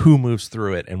is and who moves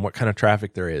through it and what kind of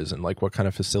traffic there is and like what kind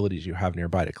of facilities you have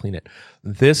nearby to clean it.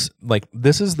 This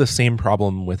is the same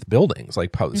problem with buildings,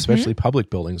 like especially public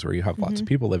buildings where you have lots of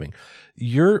people living.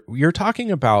 You're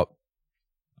talking about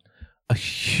a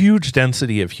huge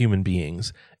density of human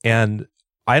beings, and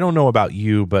I don't know about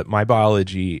you, but my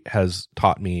biology has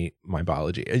taught me my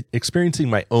biology. Experiencing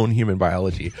my own human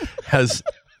biology has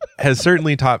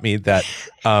certainly taught me that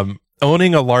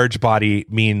owning a large body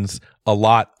means a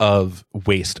lot of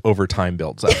waste over time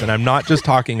builds up. And I'm not just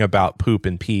talking about poop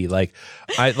and pee. Like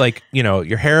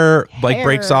your hair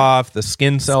breaks off, the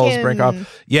skin cells break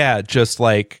off. Yeah, just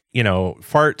like,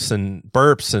 farts and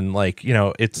burps and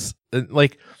it's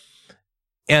like.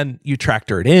 And you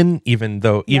tractor it in, even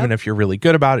if you're really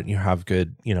good about it and you have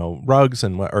good, rugs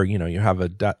and you have a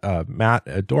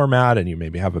doormat, and you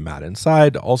maybe have a mat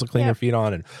inside to also clean your feet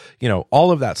on, and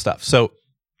all of that stuff. So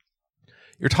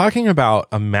you're talking about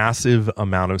a massive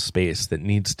amount of space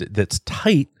that's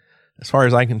tight, as far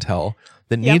as I can tell,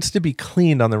 that needs to be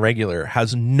cleaned on the regular,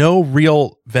 has no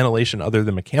real ventilation other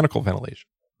than mechanical ventilation.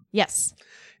 Yes.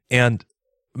 And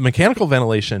mechanical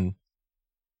ventilation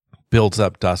builds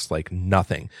up dust like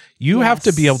nothing. You have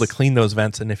to be able to clean those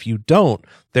vents, and if you don't,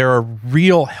 there are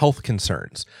real health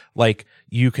concerns. Like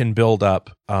you can build up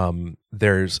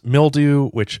there's mildew,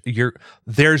 which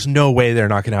there's no way they're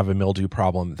not going to have a mildew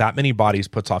problem. That many bodies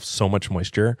puts off so much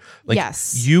moisture. Like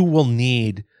you will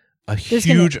need a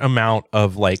huge amount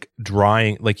of like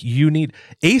drying. Like you need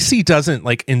AC doesn't,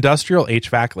 like industrial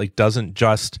HVAC like doesn't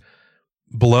just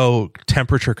blow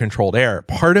temperature controlled air.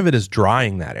 Part of it is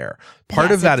drying that air.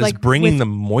 Part of that is like bringing the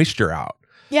moisture out.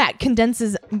 Yeah, it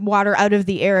condenses water out of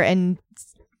the air and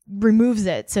removes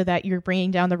it so that you're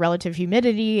bringing down the relative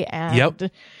humidity and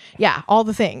all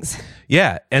the things.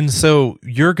 Yeah, and so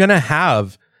you're going to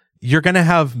have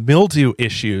mildew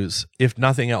issues if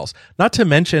nothing else. Not to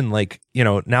mention, like,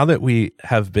 now that we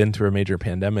have been through a major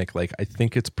pandemic, like I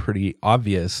think it's pretty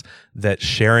obvious that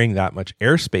sharing that much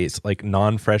airspace, like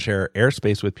non-fresh air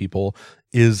airspace with people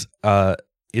is a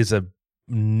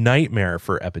nightmare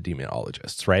for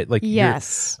epidemiologists, right? Like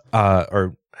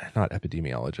or not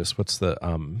epidemiologists. What's the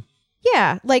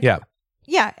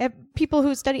people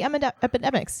who study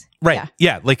epidemics. Right.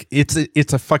 Yeah, like it's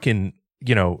a fucking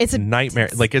it's a nightmare.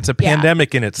 Like it's a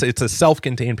pandemic, and it's a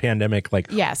self-contained pandemic. Like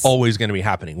always going to be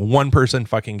happening. One person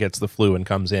fucking gets the flu and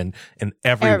comes in, and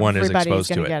everybody's is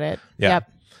exposed to it. Get it. Yeah.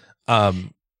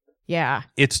 Yep.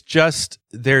 It's just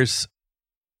there's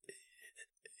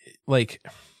like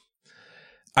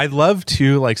I love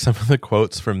too like some of the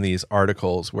quotes from these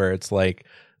articles where it's like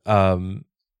the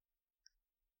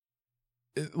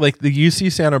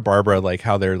UC Santa Barbara, like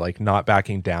how they're like not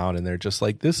backing down, and they're just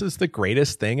like, this is the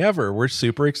greatest thing ever. We're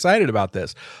super excited about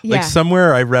this. Like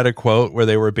somewhere I read a quote where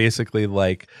they were basically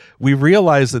like, we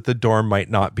realize that the dorm might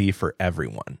not be for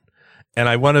everyone. And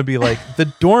I want to be like, the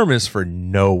dorm is for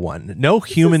no one, no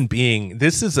human being.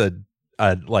 This is this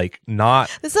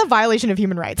is a violation of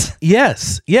human rights.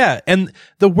 Yes. Yeah. And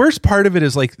the worst part of it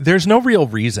is like, there's no real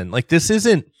reason. Like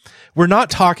we're not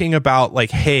talking about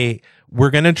like, hey, we're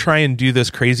going to try and do this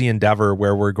crazy endeavor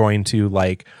where we're going to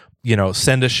like,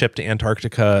 send a ship to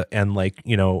Antarctica and like,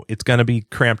 it's going to be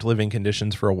cramped living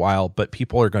conditions for a while, but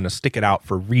people are going to stick it out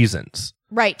for reasons.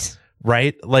 Right.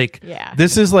 Like,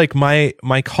 this is like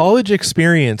my college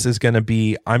experience is going to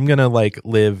be, I'm going to like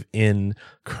live in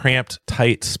cramped,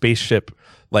 tight spaceship,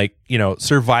 like,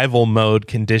 survival mode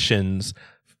conditions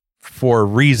for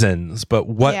reasons, but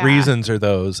what reasons are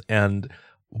those? And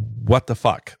what the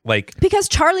fuck? Like, because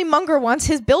Charlie Munger wants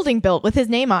his building built with his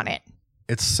name on it.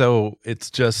 It's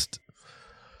just,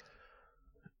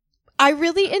 I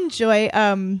really enjoy,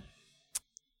 so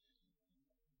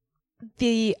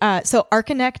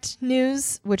Archinect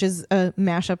News, which is a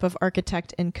mashup of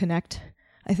Architect and Connect,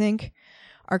 I think.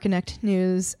 Archinect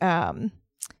News.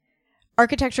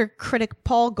 Architecture critic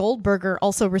Paul Goldberger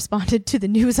also responded to the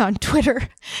news on Twitter,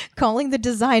 calling the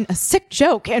design a sick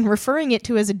joke and referring it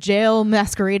to as a jail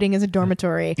masquerading as a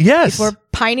dormitory. Yes. Before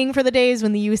pining for the days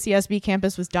when the UCSB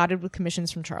campus was dotted with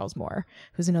commissions from Charles Moore,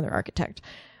 who's another architect.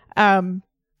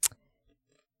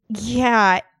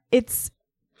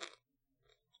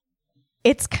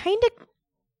 It's kind of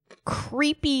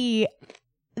creepy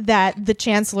that the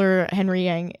Chancellor Henry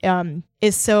Yang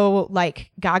is so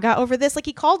like gaga over this. Like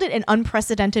he called it an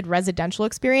unprecedented residential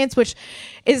experience, which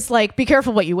is like, be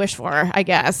careful what you wish for, I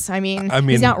guess. I mean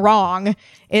he's not wrong.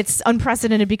 It's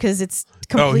unprecedented because it's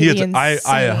completely insane. I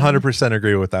 100%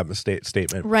 agree with that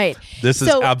statement. Right. This is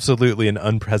absolutely an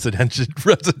unprecedented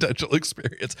residential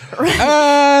experience. Right.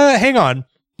 Hang on.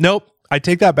 Nope. I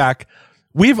take that back.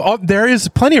 There is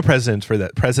plenty of precedent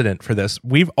for this.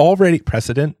 We've already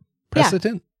precedent.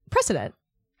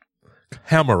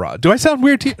 Camera. Do I sound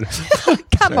weird to you?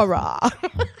 Camera.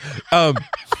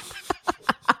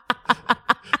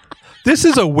 This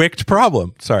is a wicked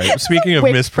problem. Sorry. Speaking of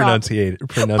pronunciating.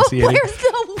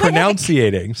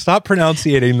 Stop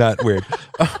pronunciating that weird.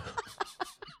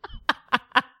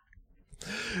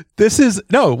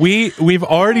 We've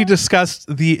already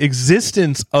discussed the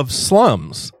existence of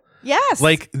slums. Yes.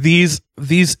 Like these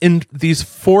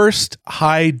forced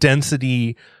high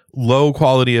density, low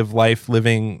quality of life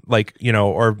living, like, you know,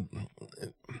 or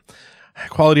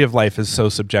quality of life is so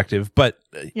subjective, but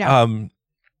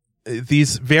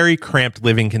these very cramped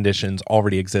living conditions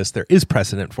already exist. There is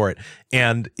precedent for it,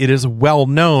 and it is well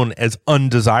known as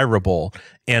undesirable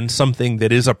and something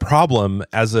that is a problem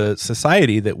as a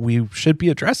society that we should be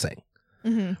addressing.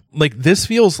 Mm-hmm. Like, this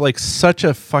feels like such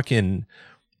a fucking,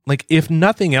 like, if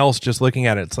nothing else, just looking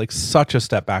at it, it's like such a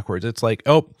step backwards. It's like,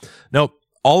 oh, nope.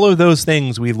 All of those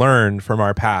things we learned from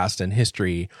our past and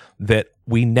history that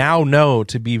we now know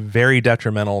to be very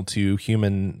detrimental to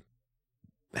human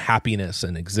happiness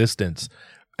and existence,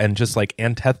 and just like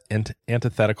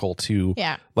antithetical to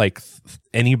like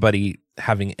anybody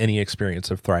having any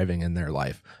experience of thriving in their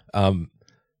life.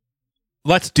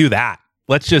 Let's do that.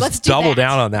 Let's double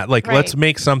down on that. Like, let's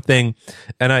make something.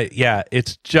 And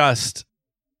it's just,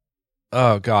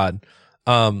 oh God.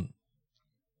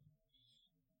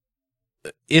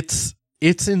 It's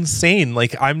insane.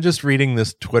 Like, I'm just reading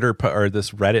this Twitter or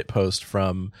this Reddit post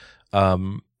from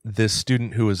this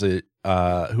student who was a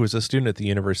student at the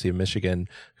University of Michigan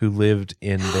who lived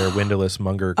in their windowless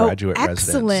Munger graduate residence.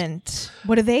 Excellent.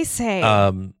 What do they say?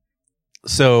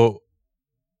 So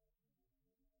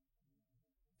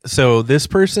this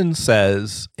person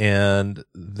says, and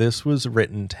this was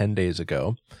written 10 days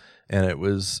ago, and it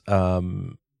was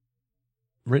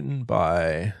written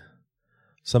by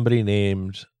somebody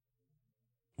named,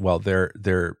 well, their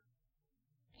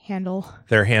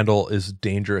handle is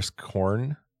Dangerous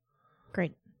Corn.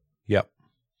 Great. Yep.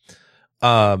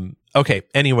 Okay.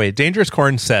 Anyway, Dangerous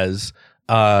Corn says,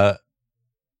 don't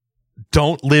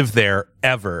live there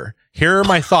ever. Here are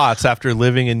my thoughts after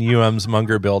living in UM's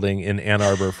Munger building in Ann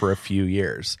Arbor for a few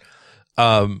years.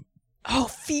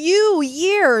 Few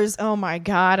years. Oh my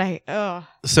God.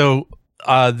 So,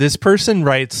 this person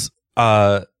writes,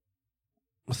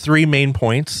 3 main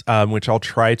points, which I'll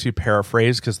try to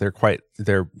paraphrase because they're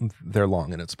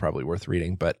long and it's probably worth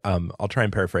reading, but I'll try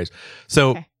and paraphrase.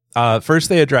 So first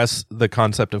they address the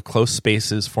concept of close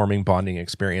spaces forming bonding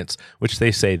experience, which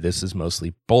they say this is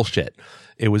mostly bullshit.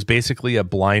 It was basically a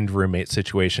blind roommate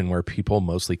situation where people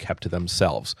mostly kept to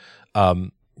themselves.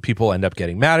 People end up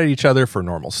getting mad at each other for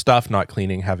normal stuff, not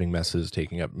cleaning, having messes,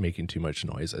 making too much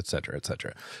noise, etc.,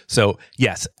 etc. So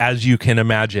yes, as you can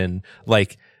imagine,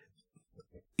 like,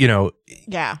 you know,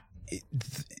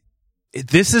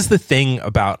 this is the thing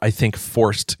about, I think,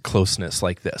 forced closeness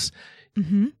like this.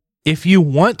 Mm-hmm. If you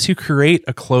want to create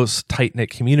a close, tight-knit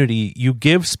community, you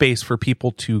give space for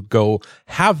people to go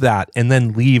have that and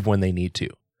then leave when they need to.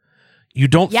 You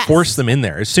don't force them in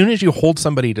there. As soon as you hold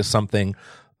somebody to something,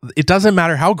 it doesn't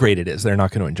matter how great it is, they're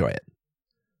not going to enjoy it.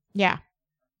 Yeah.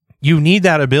 You need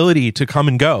that ability to come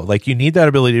and go. Like, you need that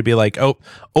ability to be like, oh,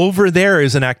 over there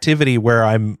is an activity where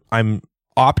I'm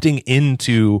opting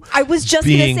into. I was just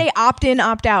going to say opt in,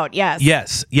 opt out.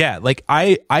 Yes. Yeah. Like,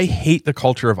 I hate the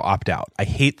culture of opt out. I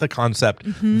hate the concept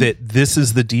that this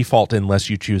is the default unless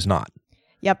you choose not.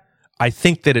 Yep. I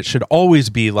think that it should always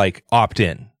be like opt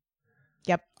in.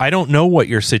 Yep. I don't know what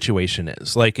your situation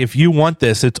is. Like, if you want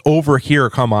this, it's over here.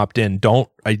 Come opt in. Don't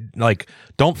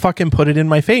fucking put it in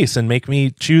my face and make me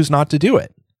choose not to do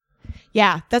it.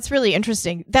 Yeah. That's really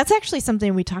interesting. That's actually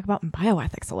something we talk about in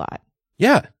bioethics a lot.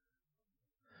 Yeah.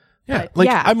 Yeah, like,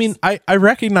 I mean, I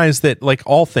recognize that, like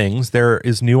all things, there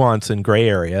is nuance and gray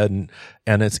area, and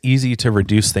it's easy to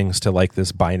reduce things to like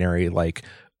this binary, like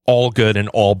all good and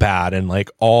all bad, and like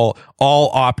all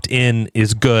opt in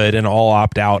is good and all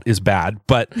opt out is bad.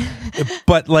 But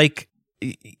like,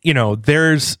 you know,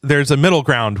 there's a middle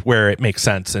ground where it makes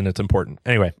sense and it's important.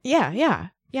 Anyway.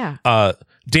 Yeah.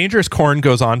 Dangerous Corn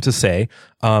goes on to say,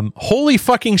 holy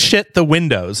fucking shit, the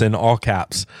windows, in all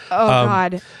caps. Oh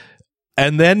God.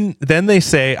 And then they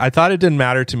say, I thought it didn't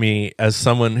matter to me as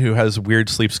someone who has weird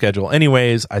sleep schedule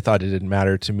anyways. I thought it didn't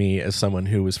matter to me as someone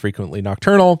who was frequently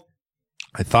nocturnal.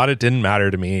 I thought it didn't matter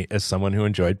to me as someone who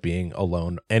enjoyed being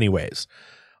alone anyways.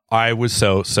 I was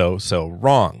so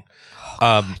wrong.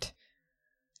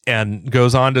 And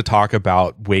goes on to talk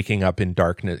about waking up in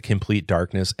darkness, complete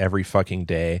darkness every fucking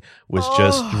day was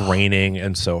just draining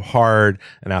and so hard.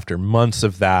 And after months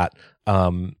of that,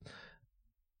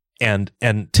 and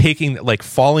taking, like,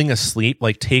 falling asleep,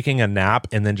 like taking a nap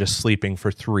and then just sleeping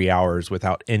for 3 hours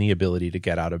without any ability to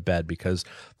get out of bed because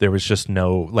there was just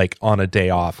no, like, on a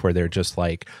day off where they're just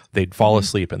like, they'd fall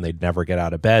asleep and they'd never get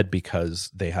out of bed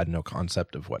because they had no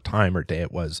concept of what time or day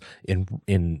it was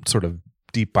in sort of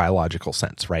deep biological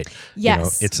sense, right?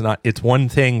 Yes. You know, it's one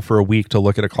thing for a week to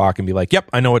look at a clock and be like, yep,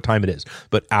 I know what time it is.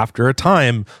 But after a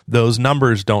time, those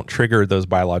numbers don't trigger those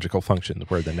biological functions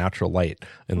where the natural light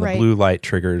and the blue light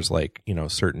triggers, like, you know,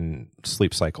 certain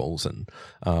sleep cycles. And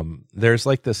there's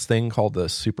like this thing called the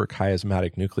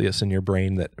suprachiasmatic nucleus in your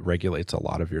brain that regulates a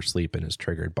lot of your sleep and is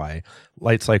triggered by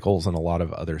light cycles and a lot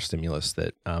of other stimulus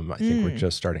that I think we're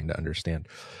just starting to understand.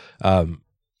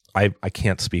 I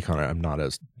can't speak on it. I'm not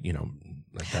as, you know,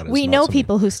 like that. We know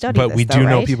people who study but this, we though, do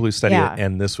know right? people who study it,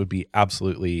 and this would be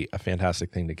absolutely a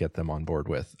fantastic thing to get them on board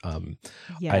with.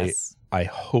 Yes. I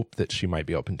hope that she might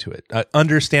be open to it.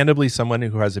 Understandably, someone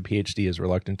who has a PhD is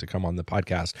reluctant to come on the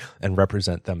podcast and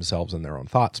represent themselves and their own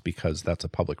thoughts because that's a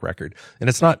public record. And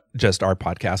it's not just our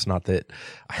podcast. Not that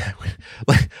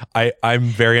I'm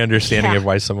very understanding of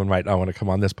why someone might not want to come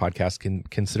on this podcast,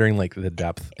 considering like the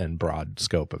depth and broad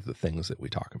scope of the things that we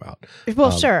talk about.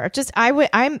 Well, sure. Just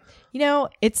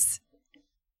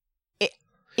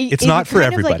it's not for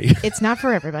everybody. Like, it's not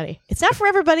for everybody. It's not for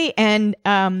everybody. And,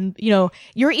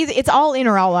 you're either, it's all in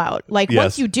or all out. Like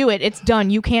once you do it, it's done.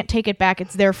 You can't take it back.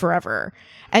 It's there forever.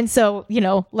 And so,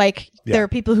 there are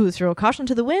people who throw caution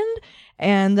to the wind.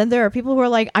 And then there are people who are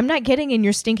like, I'm not getting in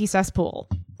your stinky cesspool.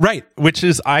 Right. Which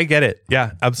is, I get it.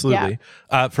 Yeah, absolutely.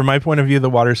 Yeah. From my point of view, the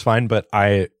water's fine, but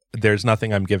there's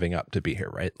nothing I'm giving up to be here,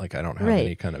 right? Like I don't have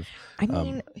any kind of... I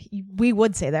mean, we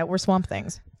would say that. We're swamp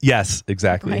things. Yes,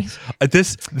 exactly.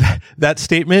 Right. That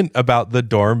statement about the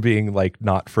dorm being like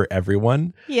not for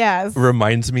everyone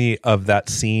reminds me of that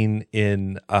scene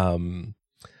in, oh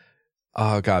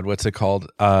God, what's it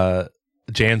called?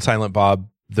 Jay and Silent Bob,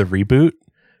 the reboot.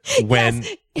 When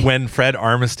Fred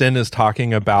Armisen is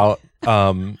talking about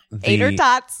the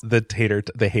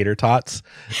hater tots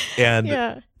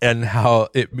and how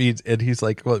it means, and he's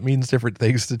like, well, it means different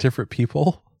things to different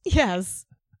people. Yes.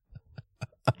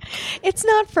 It's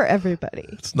not for everybody.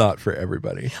 It's not for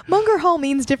everybody. Munger Hall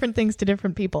means different things to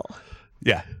different people.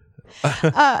 Yeah.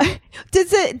 Does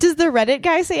the Reddit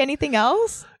guy say anything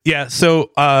else? Yeah.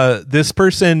 So this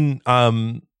person,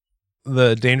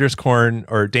 the Dangerous Corn,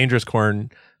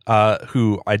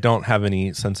 who I don't have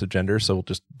any sense of gender, so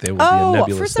they will be a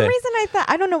nebulous for some reason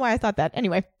I don't know why I thought that.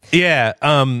 Anyway. Yeah.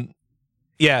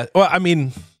 Yeah. Well, I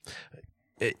mean,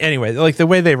 anyway, like the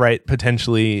way they write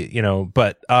potentially,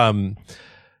 but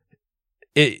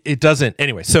it doesn't.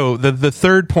 Anyway, so the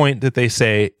third point that they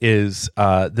say is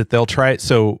that they'll try it.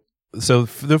 So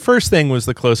the first thing was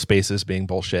the closed spaces being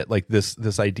bullshit. Like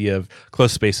this idea of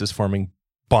closed spaces forming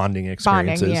bonding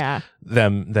experiences.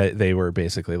 That they were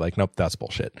basically like, nope, that's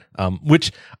bullshit.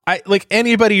 Which I like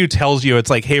anybody who tells you it's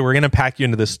like, hey, we're gonna pack you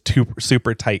into this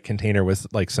super tight container with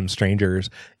like some strangers,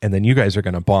 and then you guys are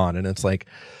gonna bond, and it's like,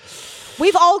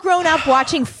 we've all grown up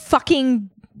watching fucking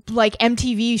like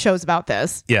MTV shows about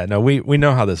this. Yeah, no, we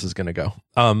know how this is gonna go.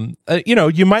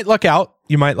 You might luck out.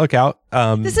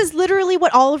 This is literally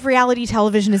what all of reality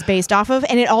television is based off of,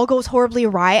 and it all goes horribly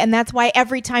awry, and that's why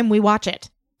every time we watch it.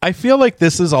 I feel like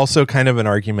this is also kind of an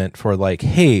argument for like,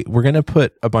 hey, we're going to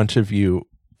put a bunch of you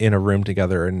in a room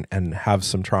together and have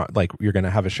some trauma, like you're going to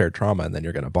have a shared trauma and then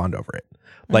you're going to bond over it.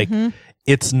 Like,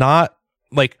 it's not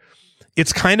like,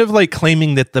 it's kind of like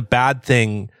claiming that the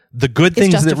good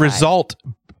things that result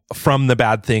from the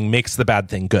bad thing makes the bad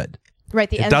thing good. Right.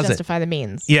 The ends justify the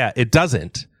means. Yeah, it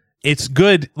doesn't. It's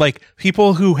good. Like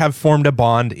people who have formed a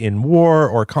bond in war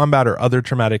or combat or other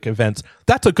traumatic events,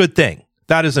 that's a good thing.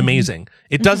 That is amazing.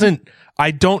 It doesn't,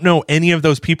 I don't know any of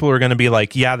those people who are going to be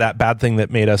like, yeah, that bad thing that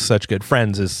made us such good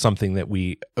friends is something that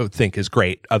we think is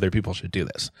great. Other people should do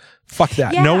this. Fuck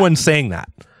that. Yeah. No one's saying that.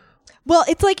 Well,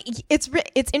 it's like, it's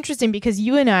interesting because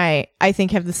you and I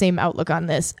think have the same outlook on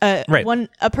this. Right.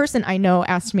 A person I know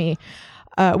asked me,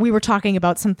 we were talking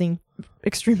about something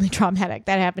extremely traumatic.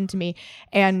 That happened to me,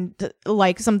 and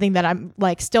like something that I'm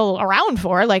like still around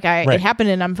for. Like it happened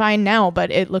and I'm fine now,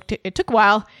 but it took a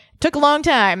while. It took a long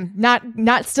time.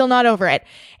 Still not over it.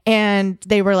 And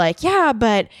they were like, yeah,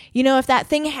 but if that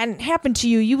thing hadn't happened to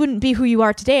you, you wouldn't be who you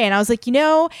are today. And I was like,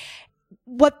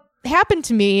 what happened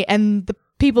to me and the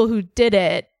people who did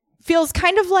it feels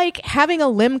kind of like having a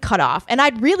limb cut off, and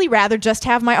I'd really rather just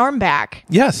have my arm back.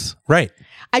 Yes, right.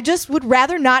 I just would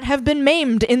rather not have been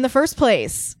maimed in the first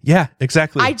place. Yeah,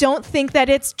 exactly. I don't think that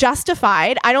it's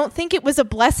justified. I don't think it was a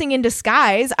blessing in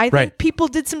disguise. I think people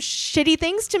did some shitty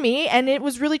things to me, and it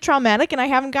was really traumatic, and I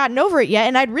haven't gotten over it yet,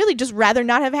 and I'd really just rather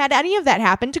not have had any of that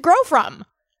happen to grow from.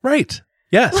 Right.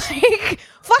 Yes. Like,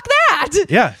 fuck that.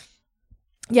 Yeah.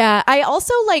 Yeah, I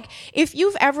also if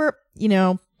you've ever,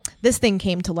 this thing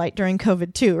came to light during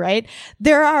COVID too, right?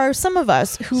 There are some of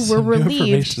us who were relieved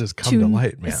information has come to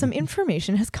light, man. Some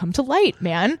information has come to light,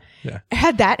 man. Yeah.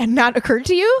 Had that not occurred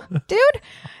to you, dude?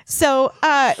 So,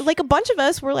 a bunch of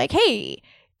us were like, hey,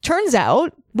 turns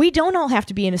out we don't all have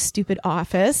to be in a stupid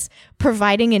office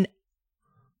providing an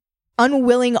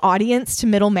unwilling audience to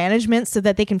middle management so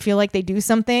that they can feel like they do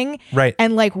something, right?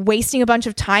 And wasting a bunch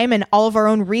of time and all of our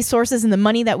own resources and the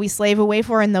money that we slave away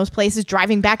for in those places,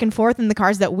 driving back and forth in the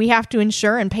cars that we have to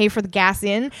insure and pay for the gas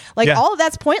in. All of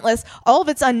that's pointless. All of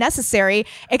it's unnecessary,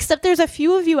 except there's a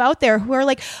few of you out there who are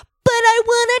like, but I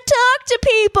want to talk to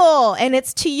people. And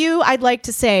it's to you, I'd like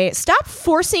to say, stop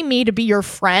forcing me to be your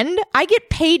friend. I get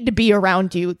paid to be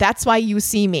around you. That's why you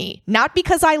see me. Not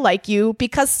because I like you,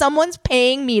 because someone's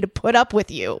paying me to put up with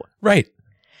you. Right.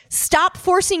 Stop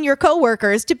forcing your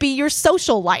coworkers to be your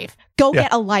social life. Go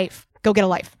get a life. Go get a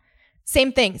life.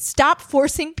 Same thing. Stop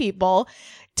forcing people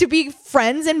to be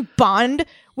friends and bond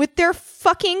with their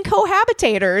fucking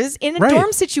cohabitators in a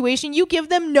dorm situation you give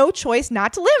them no choice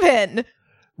not to live in.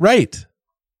 Right.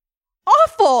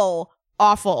 Awful.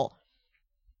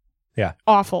 Yeah.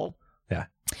 Awful. Yeah.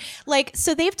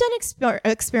 So they've done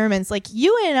experiments.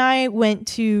 You and I went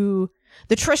to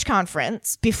the Trish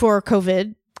conference before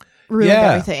COVID ruined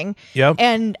everything. Yep.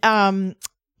 And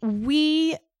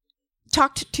we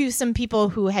talked to some people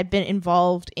who had been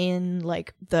involved in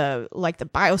the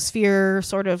biosphere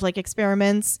sort of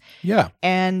experiments. Yeah.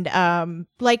 And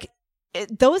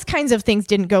those kinds of things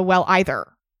didn't go well either.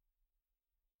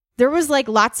 There was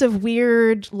lots of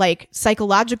weird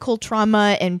psychological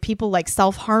trauma and people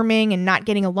self-harming and not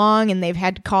getting along, and they've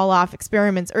had to call off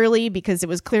experiments early because it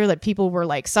was clear that people were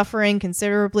suffering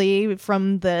considerably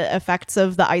from the effects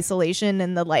of the isolation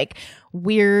and the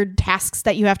weird tasks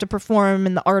that you have to perform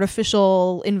in the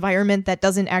artificial environment that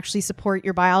doesn't actually support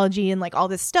your biology and all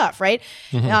this stuff, right?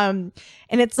 Mm-hmm.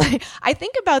 And it's I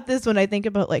think about this when I think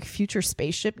about future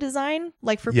spaceship design,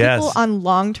 for people on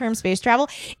long-term space travel.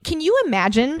 Can you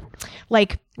imagine,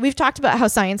 we've talked about how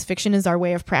science fiction is our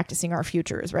way of practicing our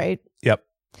futures, right? Yep.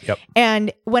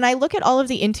 And when I look at all of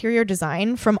the interior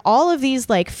design from all of these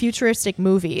futuristic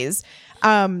movies,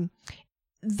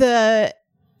 the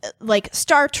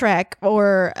Star Trek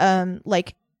or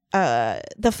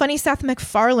the funny Seth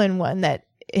MacFarlane one that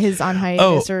is on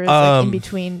hiatus or is in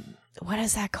between. What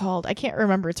is that called? I can't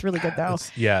remember. It's really good though.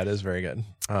 It is very good.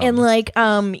 And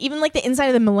even the inside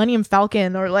of the Millennium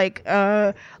Falcon or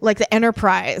the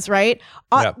Enterprise, right?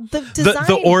 The design,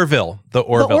 the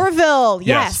Orville,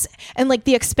 yes. And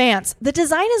the Expanse. The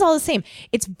design is all the same.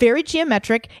 It's very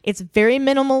geometric. It's very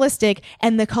minimalistic,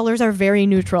 and the colors are very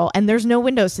neutral. And there's no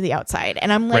windows to the outside.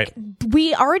 And I'm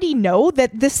we already know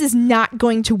that this is not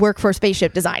going to work for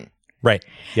spaceship design. Right.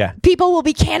 Yeah. People will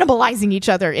be cannibalizing each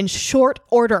other in short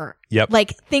order. Yep.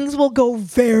 Things will go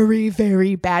very,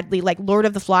 very badly. Lord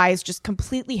of the Flies, just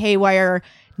completely haywire.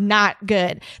 Not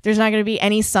good. There's not going to be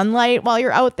any sunlight while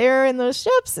you're out there in those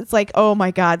ships. It's oh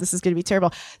my God, this is going to be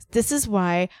terrible. This is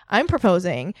why I'm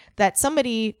proposing that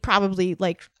somebody probably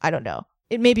I don't know.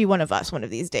 It may be one of us one of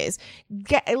these days.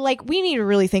 We need to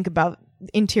really think about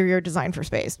interior design for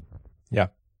space. Yeah.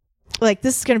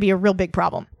 This is going to be a real big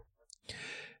problem.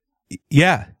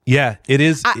 Yeah, it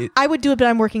is. I would do it, but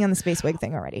I'm working on the Space Wig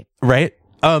thing already. Right.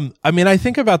 I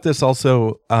think about this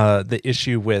also, the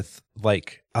issue with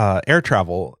air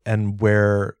travel and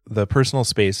where the personal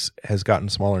space has gotten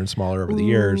smaller and smaller over the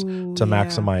years to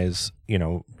maximize,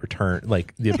 return,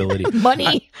 the ability.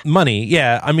 Money.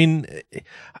 Yeah.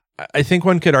 I think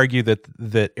one could argue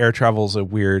that air travel is a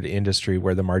weird industry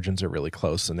where the margins are really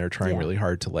close and they're trying really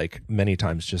hard to many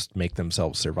times just make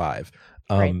themselves survive.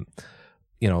 Right.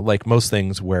 Most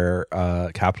things where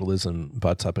capitalism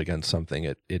butts up against something,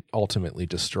 it ultimately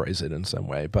destroys it in some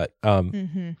way. But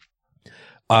the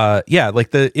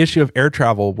issue of air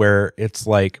travel where it's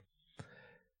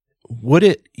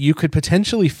you could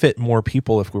potentially fit more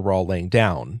people if we were all laying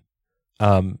down.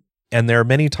 And there are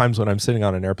many times when I'm sitting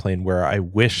on an airplane where I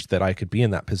wish that I could be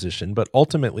in that position. But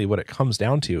ultimately what it comes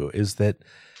down to is that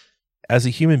as a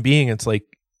human being, it's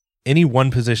like any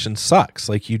one position sucks.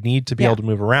 Like you need to be able to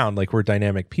move around. Like we're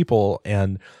dynamic people.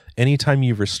 And anytime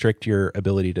you restrict your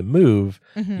ability to move,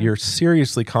 you're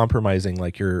seriously compromising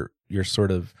like your sort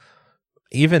of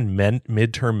even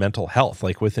midterm mental health.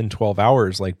 Like within 12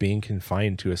 hours, like being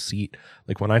confined to a seat.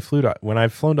 Like when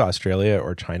I've flown to Australia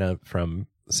or China from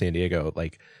San Diego,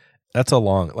 like that's a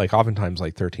long, like oftentimes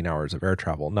like 13 hours of air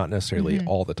travel, not necessarily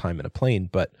all the time in a plane,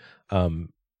 but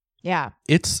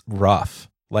it's rough.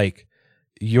 Like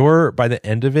by the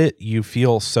end of it, you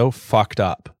feel so fucked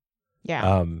up.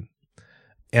 Yeah.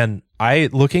 And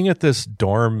looking at this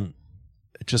dorm,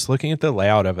 just looking at the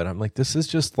layout of it, I'm like, this is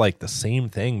just like the same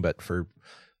thing, but for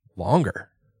longer.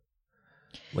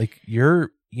 Like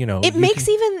it makes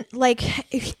even like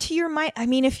to your mind. I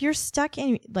mean, if you're stuck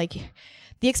in like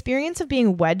the experience of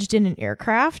being wedged in an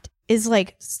aircraft is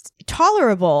like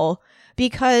tolerable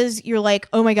because you're like,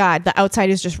 oh my God, the outside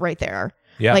is just right there.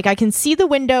 Yeah. Like I can see the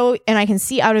window and I can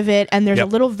see out of it and there's a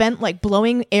little vent like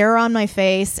blowing air on my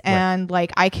face and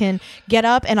like I can get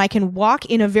up and I can walk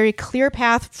in a very clear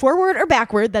path forward or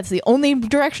backward. That's the only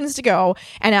directions to go.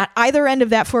 And at either end of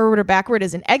that forward or backward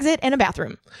is an exit and a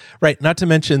bathroom. Right. Not to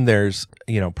mention there's,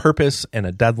 purpose and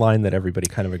a deadline that everybody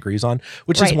kind of agrees on,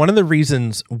 which is one of the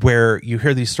reasons where you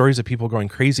hear these stories of people going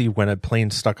crazy when a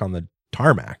plane's stuck on the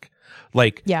tarmac.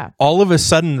 Like all of a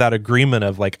sudden that agreement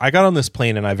of like, I got on this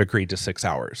plane and I've agreed to 6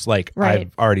 hours. Like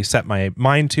I've already set my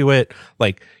mind to it.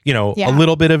 Like, a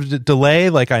little bit of delay,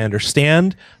 like I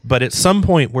understand. But at some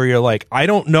point where you're like, I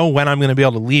don't know when I'm going to be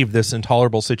able to leave this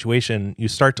intolerable situation, you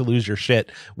start to lose your shit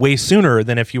way sooner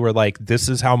than if you were like, this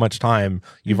is how much time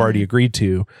you've already agreed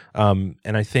to. And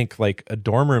I think like a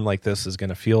dorm room like this is going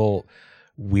to feel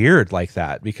weird like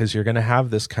that because you're going to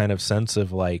have this kind of sense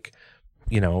of like,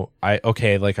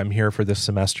 like I'm here for this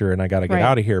semester and I got to get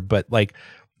out of here. But like,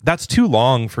 that's too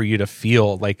long for you to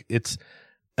feel like it's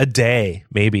a day.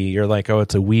 Maybe you're like, oh,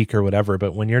 it's a week or whatever.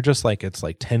 But when you're just like, it's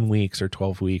like 10 weeks or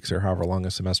 12 weeks or however long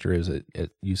a semester is at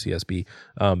UCSB,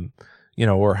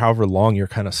 or however long you're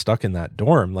kind of stuck in that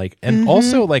dorm. Like, and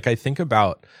also like, I think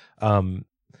about,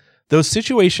 those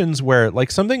situations where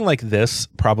like something like this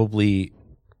probably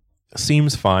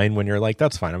seems fine when you're like,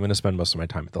 that's fine. I'm going to spend most of my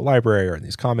time at the library or in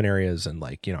these common areas. And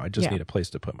like, I just need a place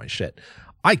to put my shit.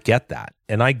 I get that.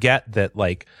 And I get that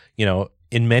like,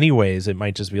 in many ways it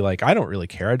might just be like, I don't really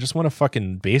care. I just want to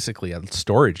fucking basically a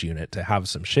storage unit to have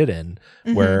some shit in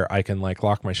where I can like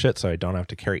lock my shit so I don't have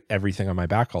to carry everything on my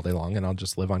back all day long and I'll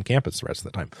just live on campus the rest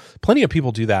of the time. Plenty of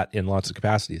people do that in lots of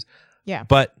capacities. Yeah.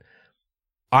 But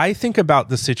I think about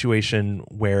the situation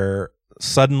where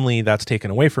suddenly that's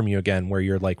taken away from you again, where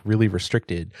you're like really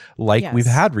restricted, like we've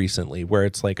had recently, where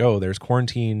it's like, oh, there's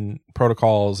quarantine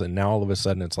protocols. And now all of a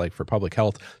sudden it's like for public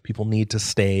health, people need to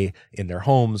stay in their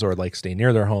homes or like stay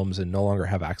near their homes and no longer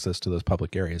have access to those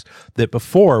public areas that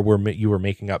before you were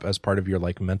making up as part of your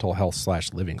like mental health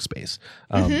 / living space.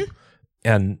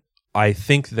 And I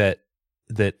think that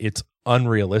it's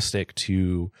unrealistic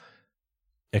to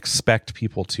expect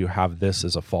people to have this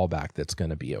as a fallback that's going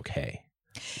to be okay.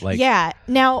 Like,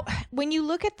 now when you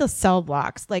look at the cell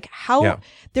blocks, like how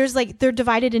there's like they're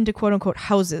divided into quote unquote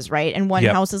houses, right? And one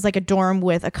house is like a dorm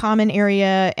with a common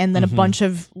area and then a bunch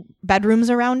of bedrooms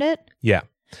around it.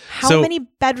 How many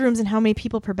bedrooms and how many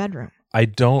people per bedroom?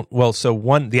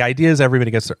 The idea is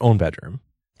everybody gets their own bedroom.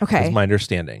 Okay. Is my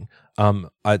understanding.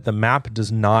 The map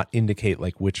does not indicate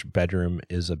like which bedroom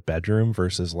is a bedroom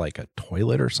versus like a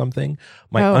toilet or something.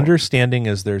 My understanding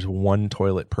is there's one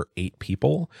toilet per 8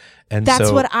 people. And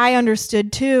that's what I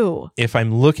understood too. If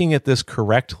I'm looking at this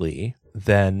correctly,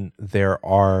 then there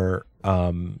are,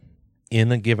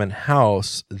 in a given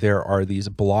house, there are these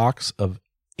blocks of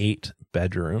 8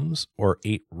 bedrooms or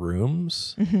 8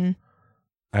 rooms.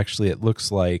 Actually, it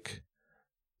looks like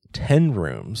 10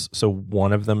 rooms. So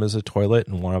one of them is a toilet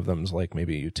and one of them is like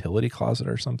maybe a utility closet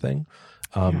or something.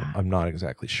 I'm not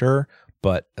exactly sure,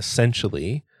 but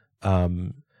essentially,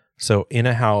 so in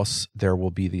a house, there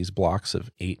will be these blocks of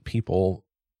 8 people.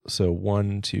 So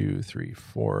 1, 2, 3,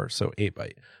 4. So 8 by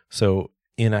 8. So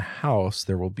in a house,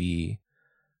 there will be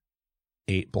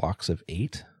 8 blocks of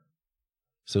 8.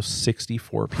 So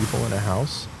 64 people in a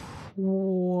house.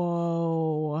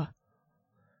 Whoa.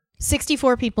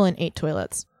 64 people in 8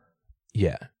 toilets.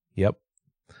 Yeah. Yep.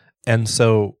 And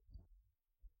so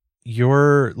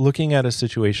you're looking at a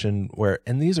situation where,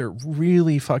 and these are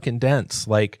really fucking dense.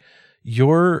 Like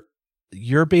you're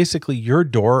basically, your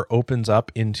door opens up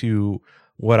into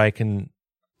what I can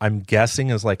I'm guessing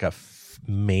is like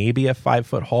maybe a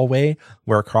 5-foot hallway,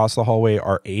 where across the hallway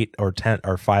are 8 or 10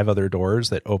 or 5 other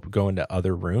doors that go into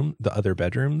the other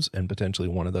bedrooms, and potentially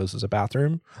one of those is a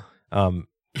bathroom.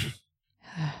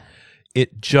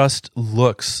 It just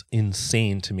looks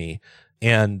insane to me.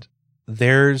 And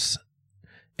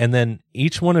then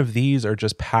each one of these are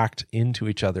just packed into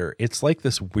each other. It's like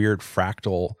this weird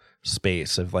fractal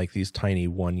space of like these tiny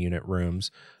 1-unit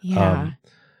rooms. Yeah.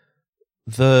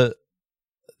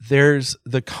 There's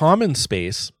the common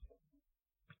space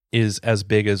is as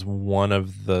big as one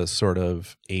of the sort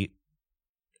of 8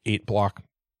 block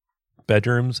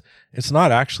bedrooms. It's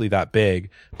not actually that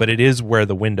big, but it is where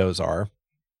the windows are.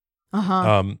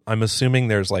 I'm assuming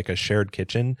there's like a shared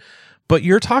kitchen, but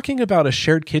you're talking about a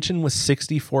shared kitchen with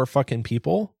 64 fucking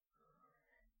people.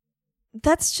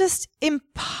 That's just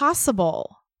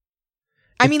impossible.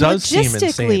 I mean,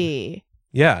 logistically.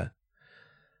 Yeah.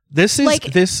 This is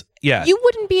like, yeah. You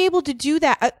wouldn't be able to do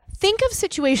that. Think of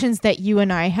situations that you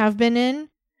and I have been in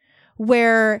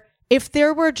where if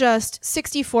there were just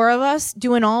 64 of us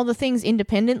doing all the things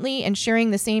independently and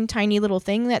sharing the same tiny little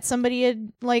thing that somebody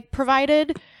had like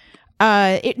provided,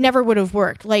 it never would have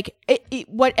worked. Like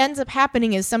what ends up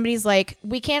happening is somebody's like,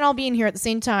 we can't all be in here at the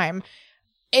same time.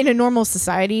 In a normal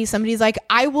society, somebody's like,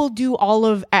 I will do all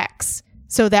of X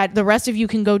so that the rest of you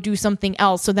can go do something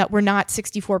else, so that we're not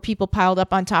 64 people piled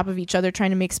up on top of each other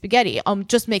trying to make spaghetti.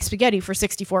 Just make spaghetti for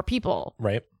 64 people.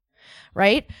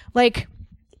 Right. Like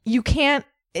you can't,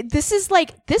 this is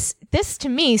like, this to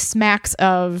me smacks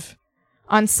of,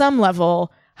 on some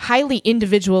level, highly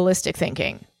individualistic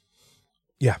thinking.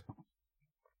 Yeah.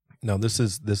 No, this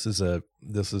is just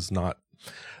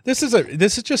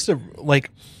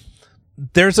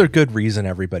there's a good reason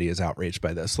everybody is outraged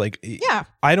by this. Like, yeah,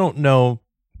 I don't know.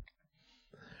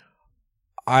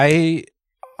 I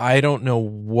don't know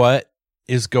what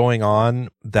is going on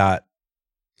that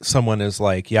someone is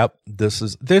like, yep, this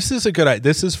is a good idea.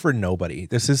 This is for nobody.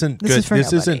 This isn't good.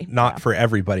 This isn't not for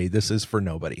everybody. This is for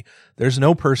nobody. There's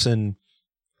no person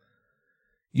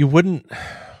you wouldn't.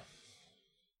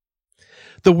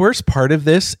 The worst part of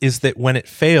this is that when it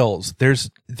fails, there's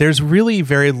really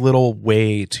very little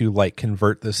way to like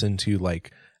convert this into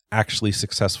like actually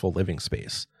successful living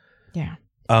space. Yeah.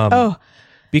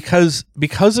 Because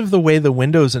of the way the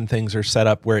windows and things are set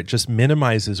up, where it just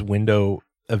minimizes window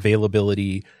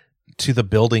availability to the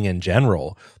building in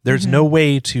general. There's no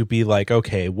way to be like,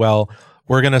 okay, well,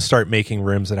 we're going to start making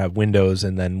rooms that have windows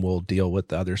and then we'll deal with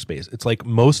the other space. It's like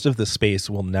most of the space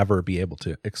will never be able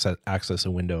to access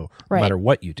a window no matter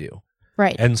what you do.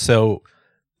 Right. And so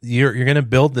you're going to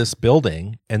build this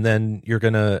building, and then you're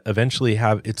going to eventually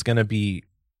they're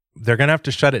going to have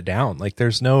to shut it down. Like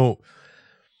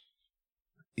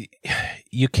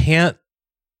you can't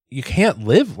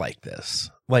live like this.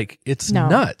 Like it's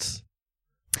nuts.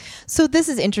 So this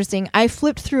is interesting. I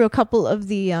flipped through a couple of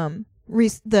the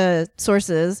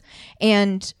sources,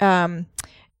 and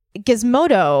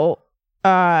Gizmodo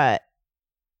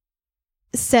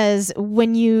says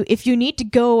if you need to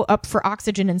go up for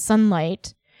oxygen and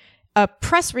sunlight, a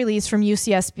press release from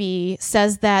UCSB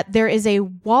says that there is a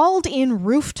walled-in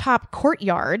rooftop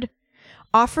courtyard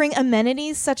offering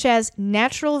amenities such as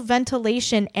natural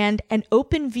ventilation and an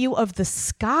open view of the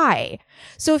sky.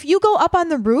 So if you go up on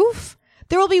the roof,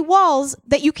 there will be walls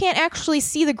that you can't actually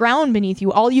see the ground beneath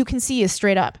you. All you can see is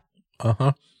straight up.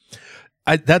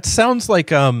 That sounds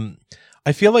like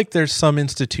I feel like there's some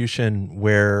institution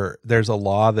where there's a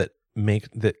law that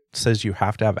says you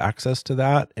have to have access to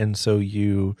that, and so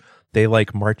they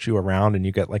like march you around and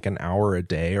you get like an hour a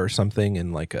day or something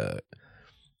in like a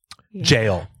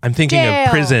jail. I'm thinking of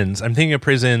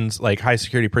prisons. Like high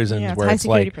security prisons where it's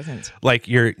like prisons. Like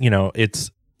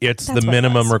it's the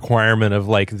minimum requirement of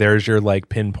like, there's your like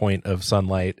pinpoint of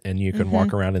sunlight and you can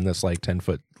walk around in this like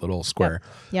 10-foot little square.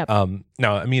 Yep.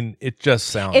 No, I mean, it just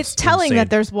sounds It's telling insane. that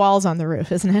there's walls on the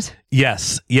roof, isn't it?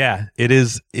 Yes. Yeah, it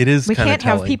is. It is. We can't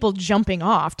have people jumping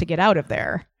off to get out of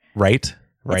there. Right.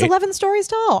 It's 11 stories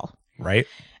tall. Right.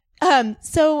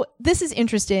 So this is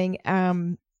interesting.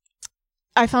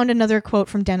 I found another quote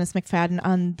from Dennis McFadden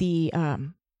on the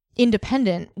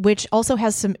Independent, which also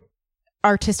has some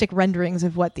artistic renderings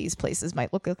of what these places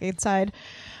might look like inside.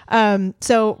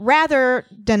 So rather,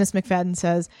 Dennis McFadden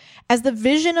says, as the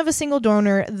vision of a single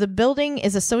donor, the building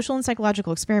is a social and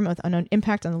psychological experiment with unknown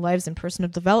impact on the lives and personal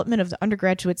development of the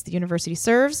undergraduates the university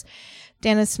serves.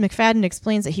 Dennis McFadden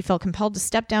explains that he felt compelled to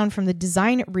step down from the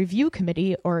Design Review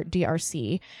Committee, or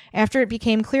DRC, after it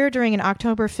became clear during an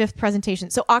October 5th presentation.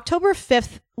 So October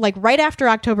 5th, like right after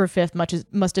October 5th,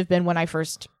 must have been when I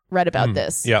first read about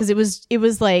this. Yeah. Because it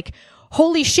was like,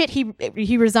 holy shit,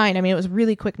 he resigned. I mean, it was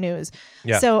really quick news.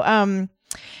 Yeah. So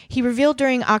he revealed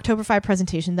during October 5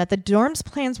 presentation that the dorm's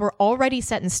plans were already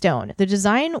set in stone. The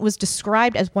design was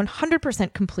described as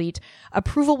 100% complete.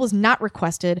 Approval was not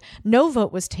requested. No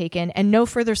vote was taken, and no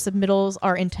further submittals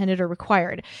are intended or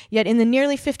required. Yet in the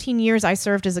nearly 15 years I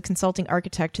served as a consulting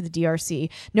architect to the DRC,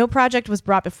 no project was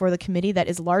brought before the committee that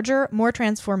is larger, more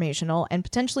transformational, and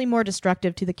potentially more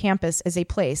destructive to the campus as a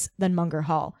place than Munger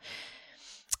Hall.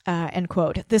 End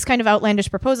quote. This kind of outlandish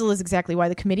proposal is exactly why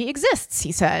the committee exists,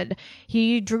 he said.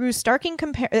 He drew starking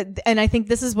and I think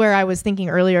this is where I was thinking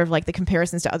earlier of like the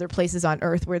comparisons to other places on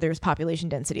Earth where there's population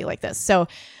density like this. So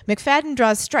McFadden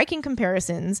draws striking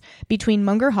comparisons between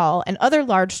Munger Hall and other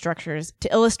large structures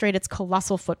to illustrate its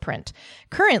colossal footprint.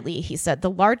 Currently, he said, the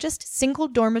largest single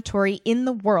dormitory in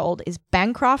the world is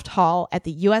Bancroft Hall at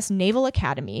the U.S. Naval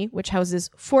Academy, which houses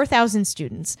 4,000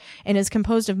 students and is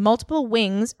composed of multiple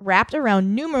wings wrapped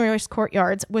around numerous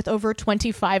courtyards with over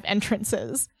 25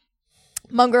 entrances.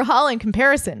 Munger Hall, in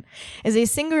comparison, is a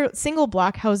single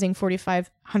block housing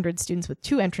 4,500 students with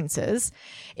 2 entrances.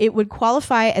 It would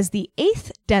qualify as the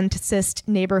 8th densest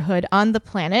neighborhood on the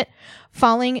planet,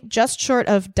 falling just short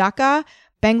of Dhaka,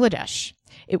 Bangladesh.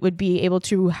 It would be able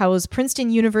to house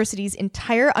Princeton University's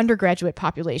entire undergraduate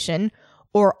population,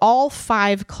 or all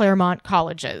 5 Claremont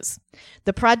colleges.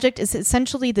 The project is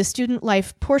essentially the student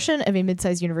life portion of a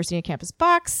mid-sized university on campus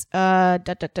box. Oh,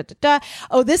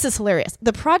 this is hilarious.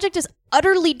 The project is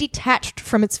utterly detached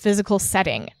from its physical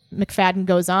setting, McFadden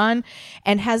goes on,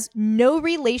 and has no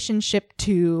relationship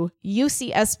to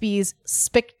UCSB's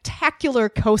spectacular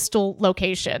coastal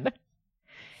location.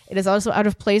 It is also out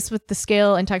of place with the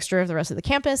scale and texture of the rest of the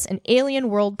campus, an alien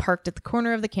world parked at the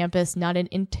corner of the campus, not an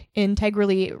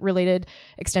integrally related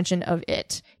extension of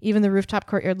it. Even the rooftop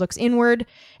courtyard looks inward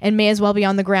and may as well be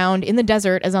on the ground in the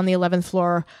desert as on the 11th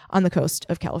floor on the coast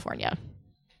of California.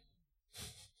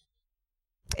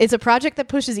 It's a project that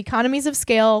pushes economies of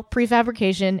scale,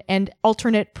 prefabrication, and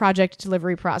alternate project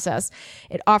delivery process.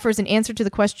 It offers an answer to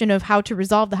the question of how to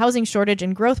resolve the housing shortage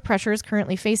and growth pressures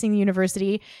currently facing the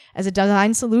university as a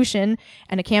design solution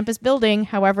and a campus building.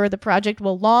 However, the project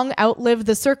will long outlive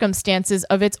the circumstances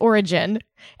of its origin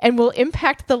and will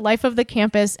impact the life of the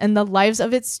campus and the lives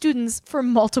of its students for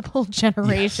multiple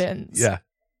generations. Yes. Yeah.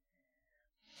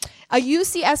 A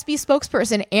UCSB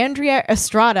spokesperson, Andrea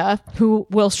Estrada, who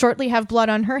will shortly have blood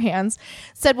on her hands,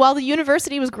 said while the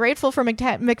university was grateful for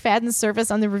McFadden's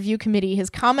service on the review committee, his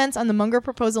comments on the Munger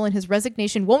proposal and his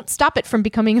resignation won't stop it from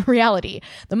becoming a reality.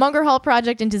 The Munger Hall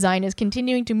project and design is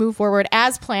continuing to move forward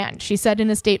as planned, she said in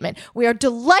a statement. We are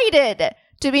delighted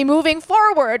to be moving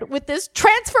forward with this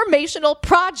transformational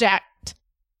project.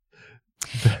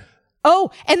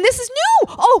 Oh, and this is new.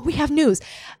 Oh, we have news.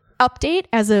 Update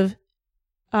as of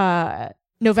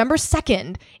November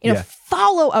 2nd, in a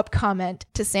follow-up comment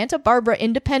to Santa Barbara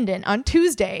Independent on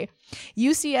Tuesday,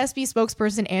 UCSB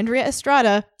spokesperson Andrea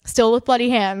Estrada, still with bloody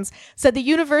hands, said the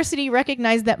university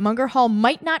recognized that Munger Hall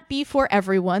might not be for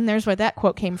everyone. There's where that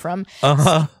quote came from.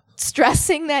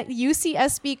 Stressing that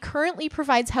UCSB currently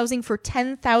provides housing for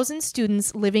 10,000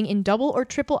 students living in double or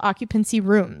triple occupancy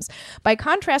rooms. By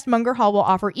contrast, Munger Hall will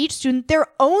offer each student their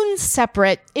own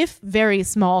separate, if very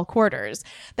small, quarters.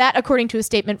 That, according to a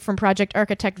statement from project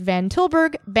architect Van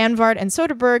Tilburg, Banvard, and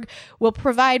Soderberg, will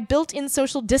provide built-in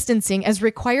social distancing as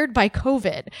required by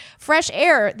COVID. Fresh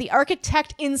air, the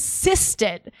architect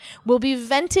insisted, will be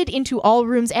vented into all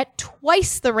rooms at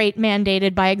twice the rate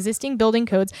mandated by existing building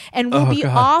codes and will be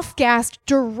off-gassed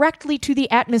directly to the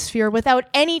atmosphere without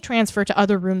any transfer to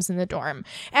other rooms in the dorm.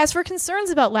 As for concerns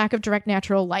about lack of direct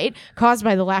natural light caused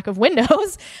by the lack of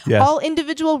windows, all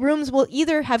individual rooms will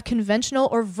either have conventional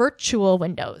or virtual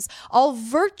windows. All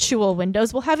virtual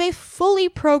windows will have a fully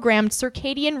programmed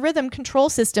circadian rhythm control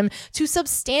system to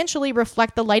substantially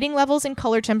reflect the lighting levels and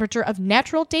color temperature of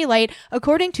natural daylight,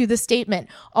 according to the statement.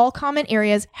 All common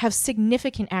areas have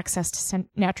significant access to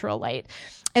natural light.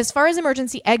 As far as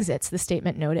emergency exits, the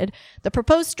statement noted, the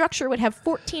proposed structure would have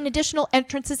 14 additional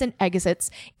entrances and exits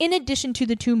in addition to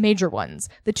the two major ones.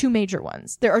 There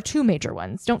are two major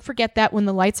ones. Don't forget that when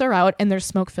the lights are out and there's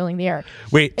smoke filling the air.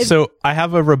 Wait, so I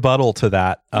have a rebuttal to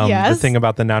that. The thing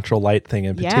about the natural light thing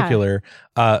in particular.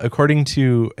 According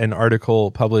to an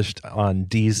article published on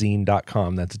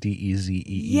dzeen.com, that's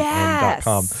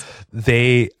DEZEEN.com,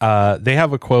 they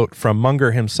have a quote from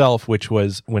Munger himself, which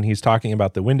was when he's talking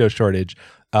about the window shortage.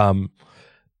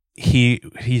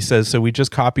 He says, so we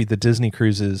just copied the Disney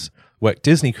Cruises, what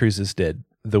Disney Cruises did.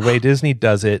 The way Disney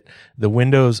does it, the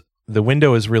windows the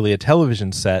window is really a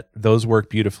television set. Those work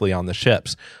beautifully on the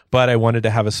ships. But I wanted to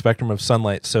have a spectrum of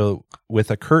sunlight so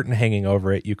with a curtain hanging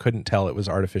over it, you couldn't tell it was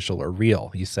artificial or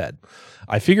real, he said.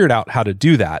 I figured out how to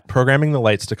do that. Programming the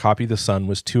lights to copy the sun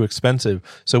was too expensive,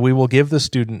 so we will give the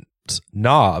students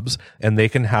knobs and they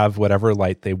can have whatever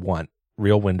light they want.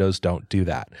 Real windows don't do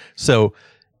that. So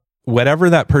whatever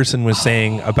that person was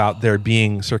saying about there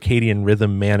being circadian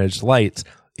rhythm managed lights,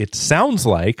 it sounds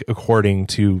like, according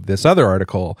to this other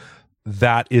article,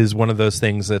 that is one of those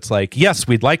things that's like, yes,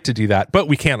 we'd like to do that, but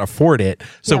we can't afford it.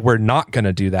 So we're not going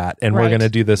to do that. And we're going to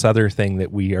do this other thing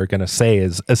that we are going to say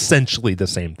is essentially the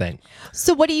same thing.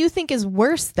 So what do you think is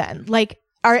worse then? Like,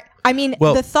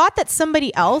 the thought that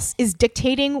somebody else is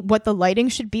dictating what the lighting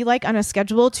should be like on a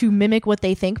schedule to mimic what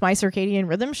they think my circadian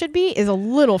rhythm should be is a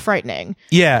little frightening.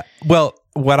 Yeah. Well,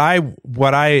 what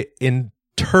I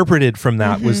interpreted from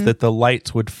that was that the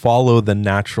lights would follow the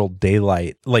natural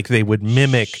daylight, like they would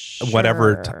mimic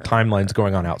whatever timeline's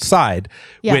going on outside,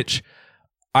 which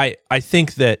I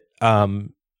think that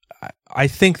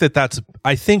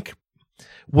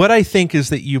what I think is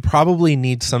that you probably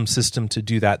need some system to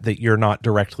do that you're not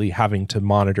directly having to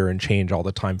monitor and change all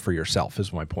the time for yourself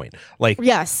is my point. Like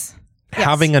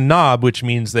having a knob, which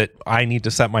means that I need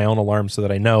to set my own alarm so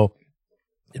that I know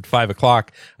at 5:00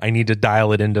 I need to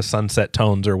dial it into sunset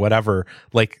tones or whatever.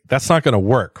 Like that's not going to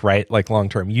work, right? Like long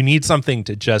term, you need something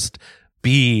to just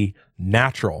be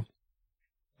natural.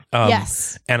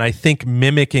 And I think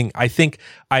mimicking, I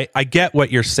get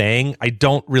what you're saying. I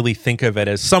don't really think of it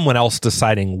as someone else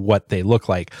deciding what they look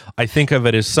like. I think of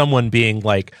it as someone being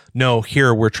like, no,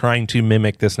 here we're trying to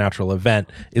mimic this natural event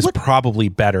is probably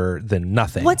better than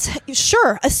nothing.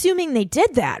 Assuming they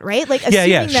did that, right? Like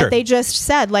assuming that they just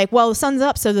said like, well, the sun's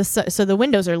up, so the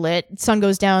windows are lit, sun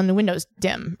goes down, the windows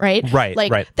dim, right? Right.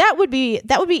 That would be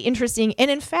interesting.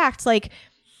 And in fact, like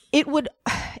it would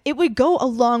go a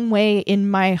long way in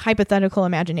my hypothetical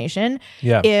imagination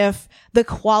if the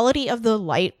quality of the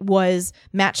light was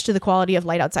matched to the quality of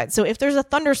light outside. So if there's a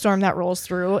thunderstorm that rolls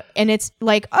through and it's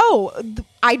like,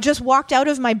 I just walked out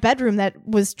of my bedroom that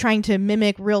was trying to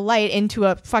mimic real light into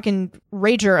a fucking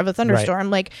rager of a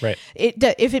thunderstorm.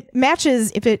 If it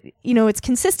matches, if it, it's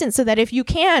consistent so that if you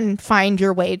can find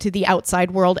your way to the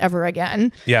outside world ever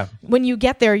again, when you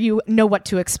get there, you know what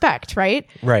to expect, right?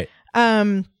 Right.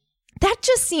 That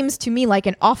just seems to me like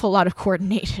an awful lot of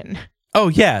coordination. Oh,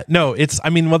 yeah. No,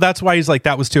 that's why he's like,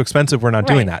 that was too expensive. We're not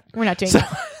doing that. We're not doing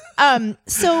that.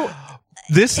 So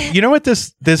this, you know what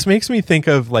this makes me think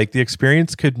of, like the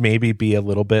experience could maybe be a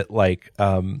little bit like,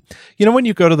 when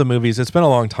you go to the movies, it's been a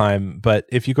long time, but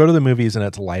if you go to the movies and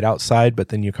it's light outside, but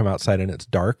then you come outside and it's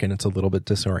dark and it's a little bit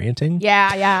disorienting.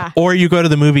 Yeah. Or you go to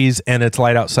the movies and it's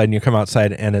light outside and you come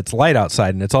outside and it's light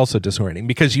outside and it's also disorienting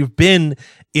because you've been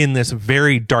in this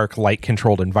very dark light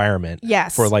controlled environment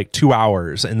for like 2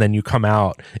 hours. And then you come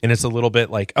out and it's a little bit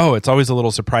like, it's always a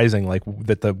little surprising, like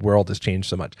that the world has changed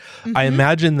so much. Mm-hmm. I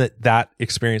imagine that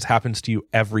experience happens to you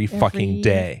every fucking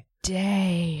day.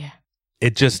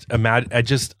 It just how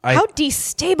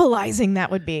destabilizing that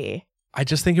would be. I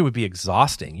just think it would be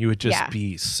exhausting. You would just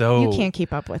be so... You can't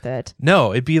keep up with it.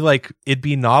 No, it'd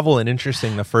be novel and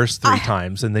interesting the first 3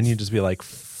 times, and then you'd just be like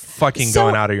fucking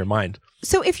going out of your mind.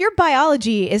 So if your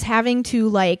biology is having to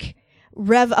like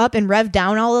rev up and rev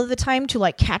down all of the time to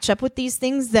like catch up with these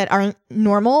things that aren't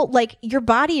normal, like your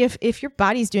body, if your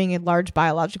body's doing a large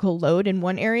biological load in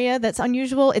one area that's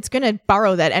unusual, it's going to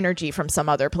borrow that energy from some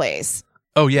other place.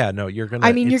 Oh yeah, no, you're gonna.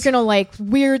 You're gonna like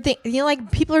weird thing.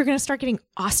 Like people are gonna start getting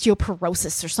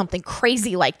osteoporosis or something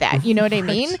crazy like that. You know what I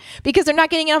mean? Because they're not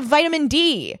getting enough vitamin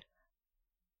D.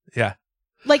 Yeah.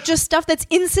 Like just stuff that's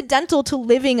incidental to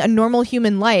living a normal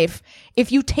human life.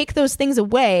 If you take those things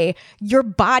away, your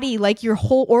body, like your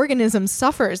whole organism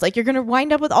suffers. Like you're gonna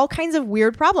wind up with all kinds of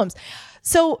weird problems.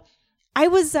 So I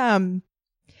was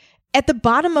at the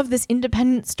bottom of this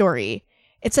Independent story.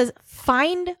 It says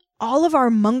find all of our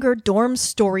Munger dorm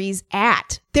stories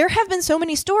at. There have been so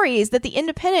many stories that the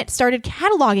Independent started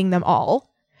cataloging them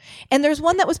all. And there's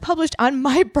one that was published on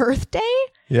my birthday.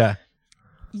 Yeah.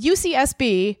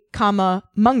 UCSB,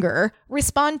 Munger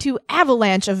respond to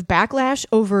avalanche of backlash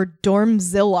over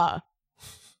Dormzilla.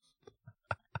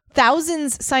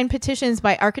 Thousands sign petitions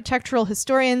by architectural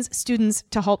historians, students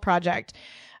to halt project.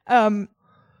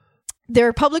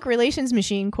 Their public relations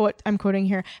machine, I'm quoting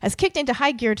here, has kicked into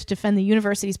high gear to defend the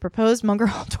university's proposed Munger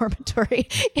Hall dormitory,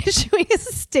 issuing a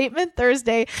statement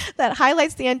Thursday that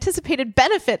highlights the anticipated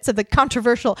benefits of the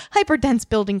controversial hyperdense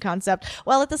building concept,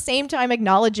 while at the same time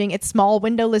acknowledging its small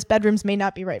windowless bedrooms may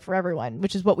not be right for everyone,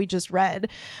 which is what we just read.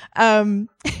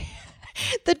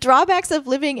 The drawbacks of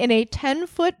living in a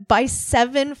 10-foot by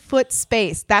 7-foot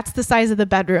space. That's the size of the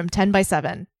bedroom, 10 by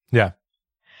 7. Yeah.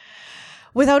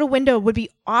 Without a window would be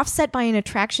offset by an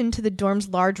attraction to the dorm's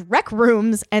large rec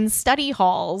rooms and study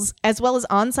halls, as well as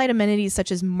on-site amenities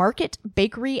such as market,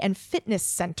 bakery, and fitness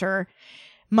center,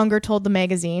 Munger told the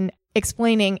magazine,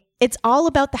 explaining, it's all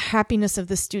about the happiness of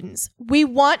the students. We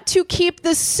want to keep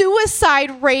the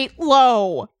suicide rate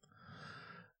low.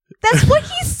 That's what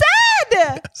he said.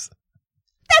 Yes.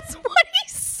 That's what he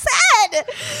said.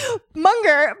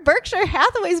 Munger, Berkshire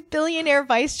Hathaway's billionaire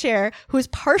vice chair, who is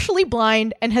partially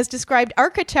blind and has described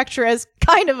architecture as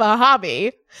kind of a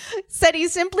hobby, said he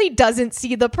simply doesn't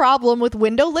see the problem with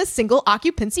windowless single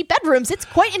occupancy bedrooms. It's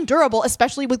quite endurable,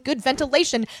 especially with good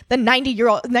ventilation, the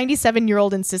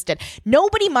 97-year-old insisted.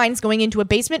 Nobody minds going into a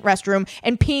basement restroom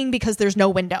and peeing because there's no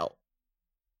window.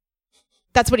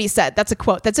 That's what he said. That's a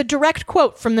quote. That's a direct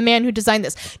quote from the man who designed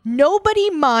this. Nobody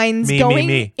minds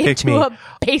going into a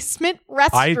basement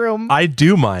restroom. I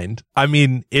do mind. I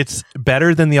mean, it's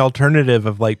better than the alternative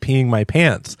of like peeing my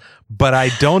pants, but I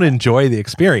don't enjoy the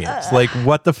experience. Like,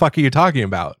 what the fuck are you talking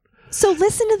about? So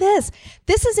listen to this.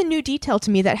 This is a new detail to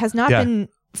me that has not been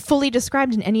fully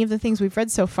described in any of the things we've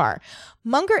read so far.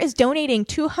 Munger is donating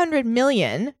 $200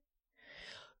 million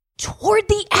toward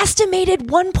the estimated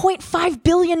 $1.5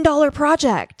 billion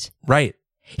project. Right.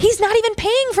 He's not even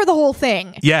paying for the whole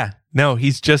thing. Yeah. No,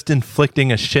 he's just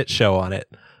inflicting a shit show on it.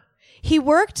 He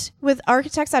worked with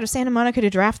architects out of Santa Monica to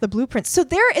draft the blueprints. So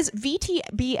there is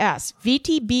VTBS,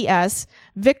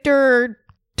 Victor,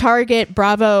 Target,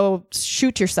 Bravo,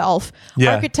 shoot yourself.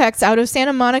 Yeah. Architects out of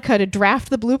Santa Monica to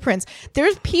draft the blueprints.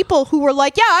 There's people who were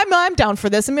like, yeah, I'm down for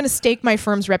this. I'm going to stake my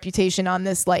firm's reputation on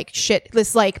this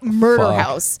this murder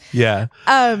house. Yeah.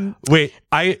 Wait,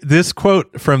 this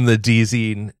quote from the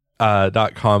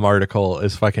dzine.com article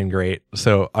is fucking great.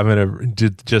 So I'm going to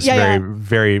do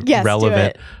very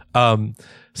relevant.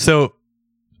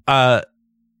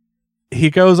 He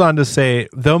goes on to say,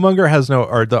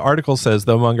 the article says,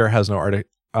 though Munger has no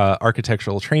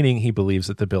architectural training, he believes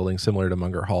that buildings similar to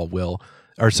Munger Hall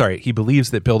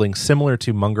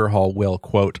will,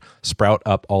 quote, sprout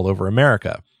up all over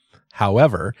America.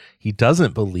 However, he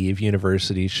doesn't believe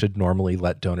universities should normally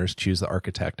let donors choose the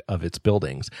architect of its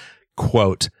buildings.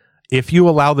 Quote, if you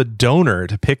allow the donor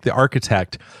to pick the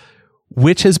architect,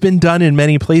 which has been done in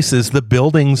many places, the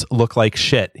buildings look like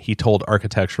shit, he told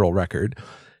Architectural Record.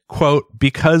 Quote,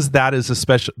 because this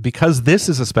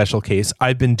is a special case,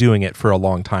 I've been doing it for a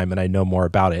long time and I know more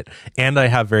about it. And I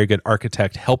have very good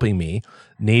architect helping me,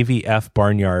 Navy F.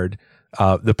 Barnyard,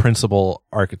 the principal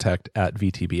architect at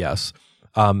VTBS,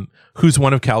 who's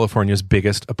one of California's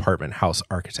biggest apartment house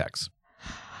architects.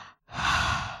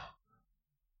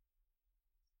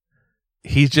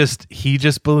 He just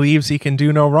believes he can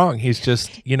do no wrong. He's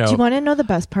just, Do you want to know the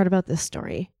best part about this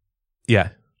story? Yeah.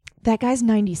 That guy's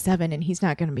 97 and he's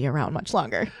not going to be around much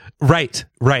longer. Right.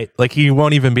 Like, he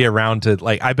won't even be around to,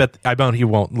 like, I bet he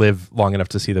won't live long enough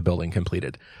to see the building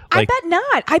completed. Like, I bet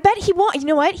not. I bet he won't. You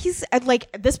know what? He's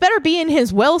like, this better be in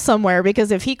his will somewhere,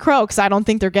 because if he croaks, I don't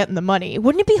think they're getting the money.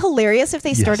 Wouldn't it be hilarious if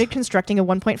they started constructing a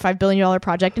 $1.5 billion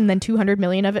project and then $200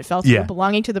 million of it fell through,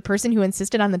 belonging to the person who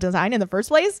insisted on the design in the first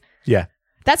place? Yeah.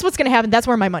 That's what's going to happen. That's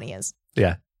where my money is.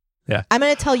 Yeah. Yeah. I'm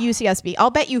going to tell UCSB,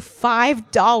 I'll bet you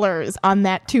 $5 on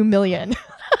that $2 million.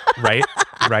 Right.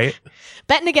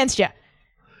 Betting against you.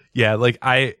 Yeah. Like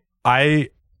I,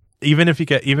 even if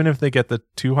they get the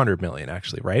 200 million,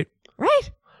 actually, right?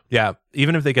 Right. Yeah.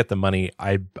 Even if they get the money,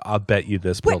 I'll bet you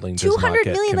this building does not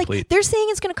get complete. Like, they're saying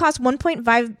it's going to cost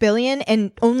 $1.5 billion and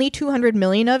only $200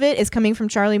 million of it is coming from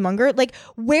Charlie Munger. Like,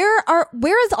 where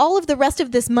is all of the rest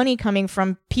of this money coming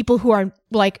from? People who are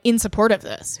like in support of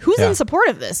this. Who's in support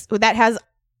of this? That has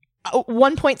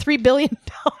 $1.3 billion.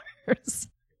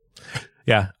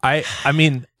 Yeah. I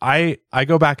mean, I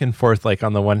go back and forth. Like,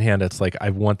 on the one hand, it's like, I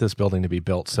want this building to be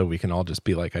built so we can all just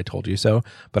be like, I told you so.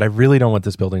 But I really don't want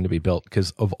this building to be built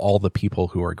because of all the people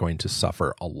who are going to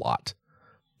suffer a lot.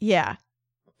 Yeah.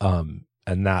 And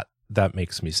that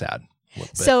makes me sad.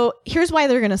 So here's why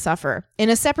they're going to suffer. In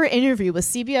a separate interview with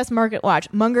CBS Market Watch,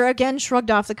 Munger again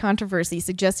shrugged off the controversy,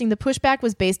 suggesting the pushback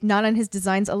was based not on his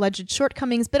design's alleged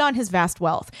shortcomings, but on his vast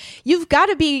wealth. You've got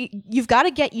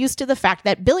to get used to the fact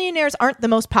that billionaires aren't the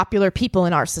most popular people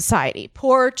in our society.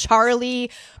 Poor Charlie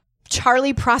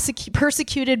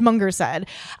persecuted Munger said,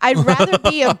 I'd rather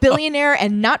be a billionaire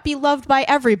and not be loved by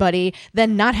everybody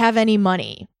than not have any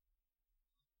money.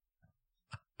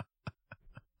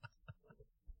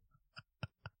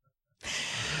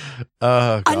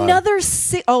 Oh,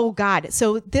 God.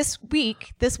 So this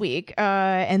week,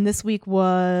 and this week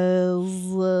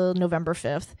was November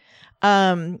 5th.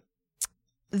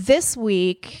 this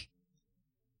week,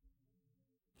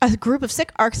 a group of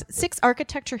six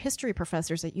architecture history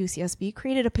professors at UCSB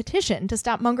created a petition to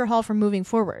stop Munger Hall from moving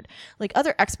forward. Like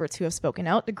other experts who have spoken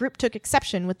out, the group took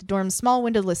exception with the dorm's small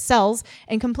windowless cells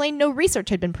and complained no research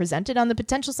had been presented on the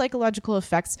potential psychological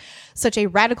effects such a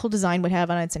radical design would have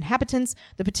on its inhabitants.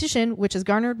 The petition, which has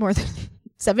garnered more than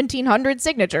 1,700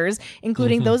 signatures,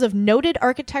 including those of noted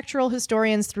architectural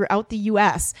historians throughout the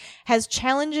U.S.,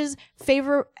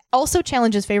 also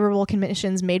challenges favorable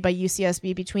commissions made by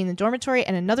UCSB between the dormitory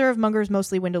and another of Munger's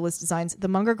mostly windowless designs, the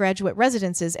Munger Graduate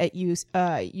Residences at U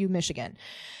Michigan.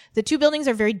 The two buildings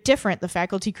are very different, the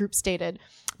faculty group stated.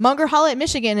 Munger Hall at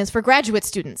Michigan is for graduate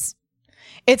students.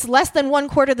 It's less than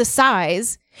 1/4 the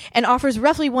size and offers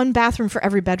roughly 1 bathroom for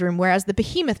every bedroom, whereas the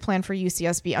behemoth plan for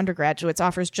UCSB undergraduates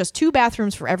offers just 2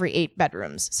 bathrooms for every 8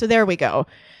 bedrooms. So there we go.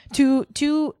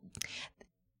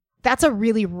 That's a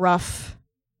really rough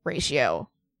ratio.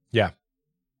 Yeah.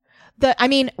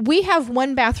 We have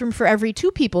 1 bathroom for every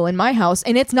 2 people in my house,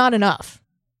 and it's not enough.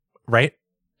 Right.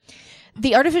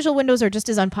 The artificial windows are just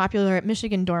as unpopular at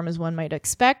Michigan dorm as one might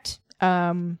expect.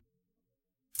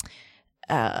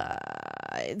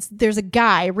 There's a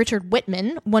guy, Richard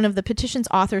Whitman, one of the petition's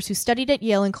authors who studied at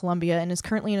Yale and Columbia and is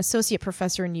currently an associate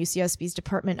professor in UCSB's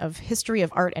Department of History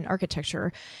of Art and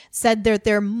Architecture, said that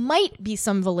there might be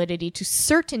some validity to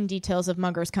certain details of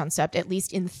Munger's concept, at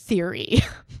least in theory.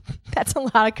 That's a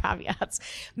lot of caveats.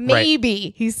 Maybe,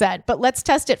 right, he said, but let's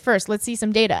test it first. Let's see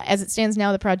some data. As it stands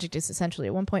now, the project is essentially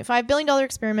a $1.5 billion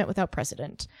experiment without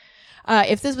precedent.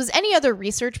 If this was any other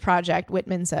research project,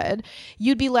 Whitman said,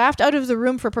 you'd be laughed out of the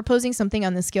room for proposing something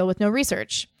on this scale with no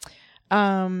research.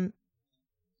 UCSB's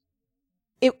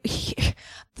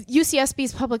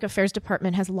Public Affairs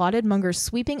Department has lauded Munger's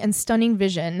sweeping and stunning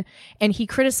vision, and he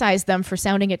criticized them for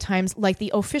sounding at times like the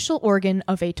official organ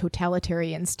of a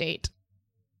totalitarian state.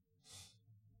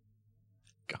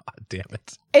 God damn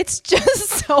it. It's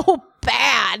just so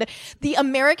bad. The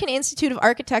American Institute of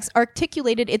Architects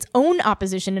articulated its own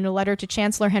opposition in a letter to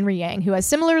Chancellor Henry Yang, who has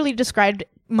similarly described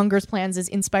Munger's plans as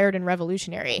inspired and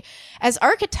revolutionary. As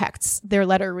architects, their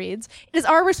letter reads, it is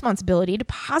our responsibility to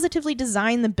positively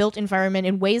design the built environment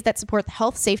in ways that support the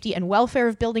health, safety, and welfare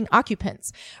of building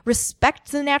occupants,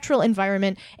 respect the natural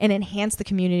environment, and enhance the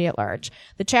community at large.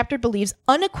 The chapter believes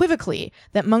unequivocally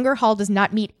that Munger Hall does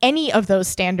not meet any of those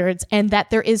standards and that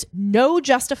there is no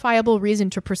justifiable reason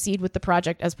to proceed with the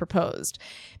project as proposed.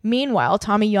 Meanwhile,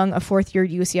 Tommy Young, a fourth-year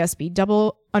UCSB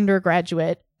double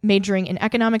undergraduate majoring in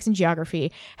economics and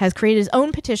geography, has created his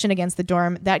own petition against the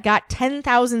dorm that got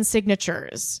 10,000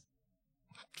 signatures.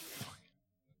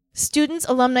 Students,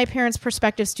 alumni, parents,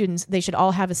 prospective students, they should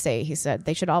all have a say, he said.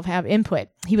 They should all have input.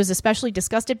 He was especially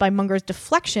disgusted by Munger's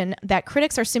deflection that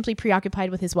critics are simply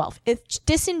preoccupied with his wealth. It's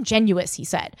disingenuous, he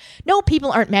said. No,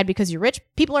 people aren't mad because you're rich.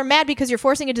 People are mad because you're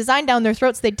forcing a design down their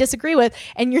throats they disagree with,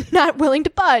 and you're not willing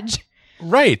to budge.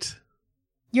 Right.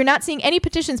 You're not seeing any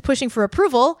petitions pushing for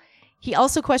approval. He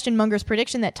also questioned Munger's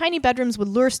prediction that tiny bedrooms would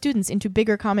lure students into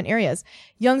bigger common areas.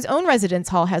 Young's own residence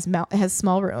hall has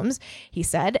small rooms, he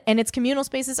said, and its communal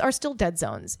spaces are still dead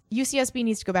zones. UCSB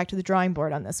needs to go back to the drawing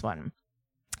board on this one.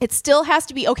 It still has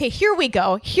to be, okay, here we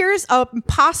go. Here's a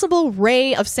possible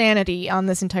ray of sanity on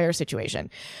this entire situation.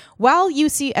 While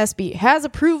UCSB has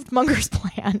approved Munger's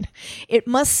plan, it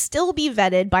must still be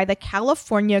vetted by the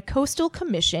California Coastal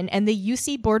Commission and the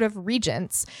UC Board of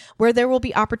Regents, where there will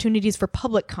be opportunities for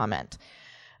public comment.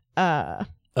 So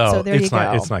there you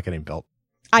go. It's not getting built.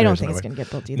 I don't think it's going to get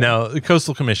built either. No, the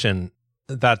Coastal Commission,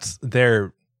 they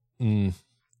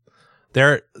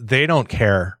don't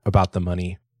care about the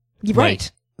money. Right.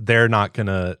 Like, they're not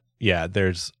gonna. Yeah,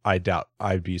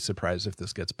 I'd be surprised if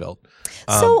this gets built.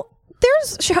 So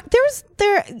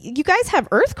you guys have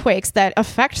earthquakes that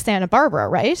affect Santa Barbara,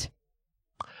 right?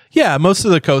 Yeah, most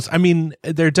of the coast. I mean,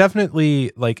 they're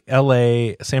definitely like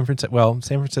L.A., San Francisco. Well,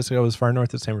 San Francisco is far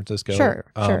north of San Francisco. Sure.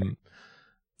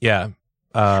 Yeah.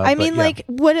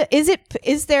 What is it?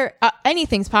 Is there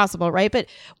anything's possible, right? But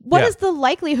what is the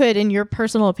likelihood, in your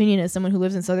personal opinion, as someone who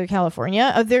lives in Southern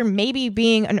California, of there maybe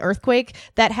being an earthquake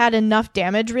that had enough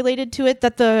damage related to it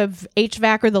that the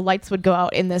HVAC or the lights would go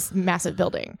out in this massive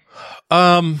building?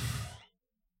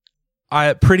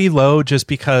 Pretty low, just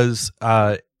because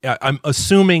I'm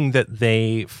assuming that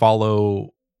they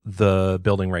follow the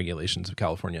building regulations of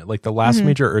California. Like the last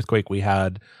major earthquake we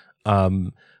had,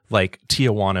 like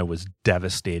Tijuana was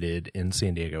devastated, in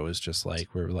San Diego was just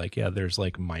like, we were like, yeah, there's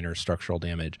like minor structural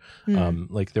damage.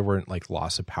 Like there weren't like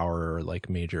loss of power or like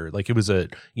major, like it was a,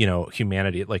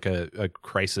 humanity, like a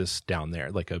crisis down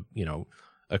there, like a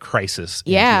crisis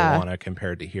in Tijuana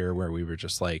compared to here where we were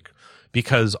just like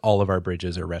because all of our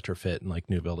bridges are retrofit and like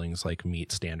new buildings like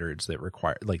meet standards that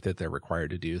require like that they're required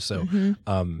to do. So,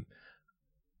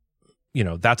 you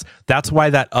know, that's why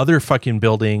that other fucking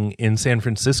building in San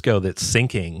Francisco that's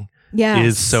sinking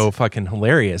is so fucking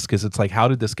hilarious, because it's like, how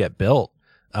did this get built?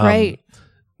 Right.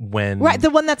 The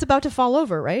one that's about to fall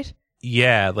over, right?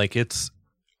 Yeah, like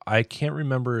I can't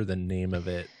remember the name of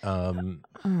it.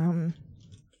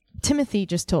 Timothy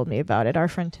just told me about it. Our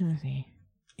friend Timothy.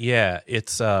 Yeah,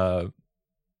 it's called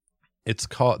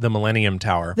the Millennium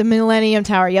Tower. The Millennium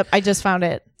Tower. Yep, I just found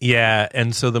it. Yeah,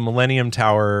 and so the Millennium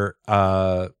Tower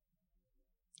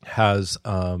has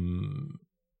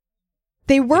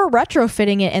they were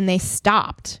retrofitting it and they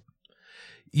stopped.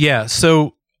 Yeah,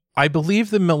 so I believe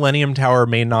the Millennium Tower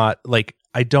may not, like,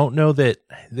 I don't know that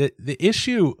the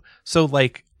issue, so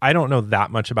like I don't know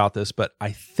that much about this, but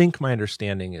I think my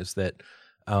understanding is that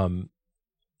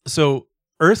so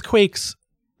earthquakes,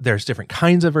 there's different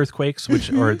kinds of earthquakes,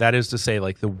 which or that is to say,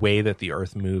 like, the way that the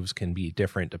earth moves can be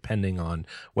different depending on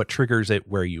what triggers it,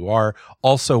 where you are,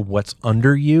 also what's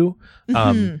under you.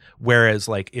 Whereas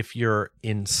like if you're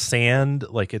in sand,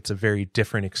 like it's a very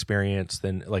different experience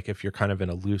than like if you're kind of in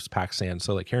a loose packed sand.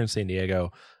 So like here in San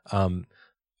Diego,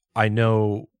 I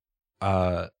know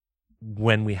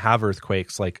when we have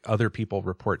earthquakes, like other people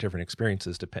report different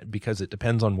experiences because it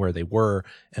depends on where they were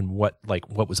and what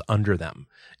was under them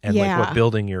and like what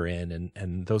building you're in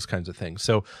and those kinds of things.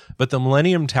 So, but the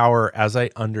Millennium Tower, as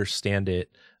I understand it,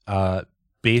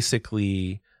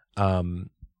 basically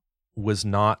was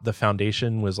not, the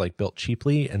foundation was like built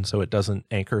cheaply, and so it doesn't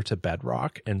anchor to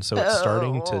bedrock, and so it's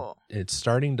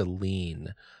starting to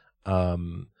lean,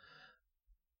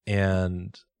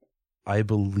 and I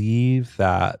believe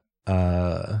that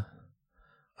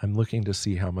I'm looking to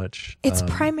see how much it's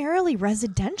primarily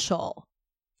residential.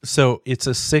 So it's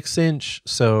a 6-inch.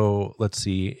 So let's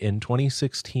see. In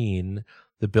 2016,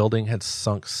 the building had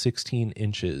sunk 16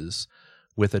 inches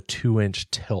with a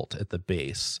 2-inch tilt at the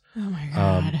base. Oh my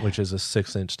God. Which is a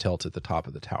 6-inch tilt at the top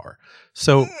of the tower.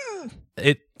 So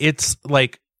it's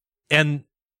like, and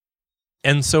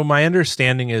so my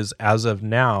understanding is as of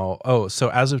now,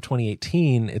 as of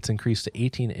 2018, it's increased to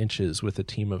 18 inches with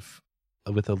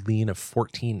a lean of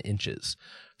 14 inches.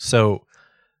 So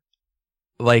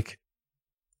like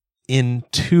in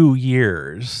 2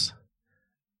 years,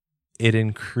 it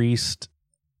increased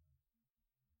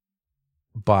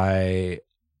by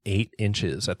 8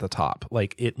 inches at the top.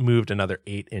 Like it moved another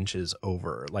 8 inches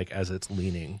over, like as it's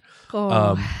leaning.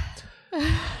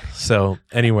 So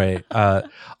anyway,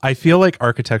 I feel like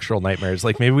architectural nightmares,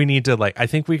 like maybe we need to, like, I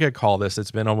think we could call this,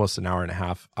 it's been almost an hour and a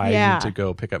half. I need to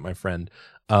go pick up my friend.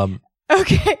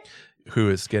 Okay. Who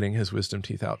is getting his wisdom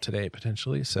teeth out today,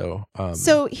 potentially. So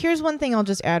here's one thing I'll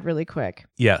just add really quick.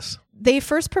 Yes. They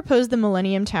first proposed the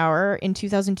Millennium Tower in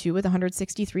 2002 with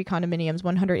 163 condominiums,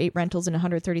 108 rentals, and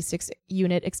 136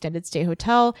 unit extended stay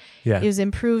hotel. Yeah. It was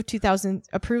approved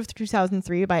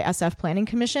 2003 by SF Planning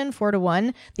Commission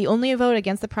 4-1. The only vote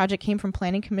against the project came from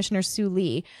Planning Commissioner Sue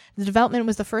Lee. The development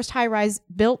was the first high rise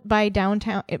built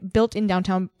in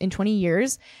downtown in 20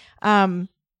 years.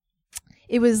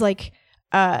 It was like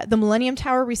the Millennium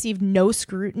Tower received no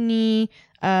scrutiny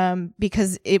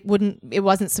because it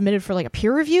wasn't submitted for like a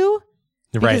peer review.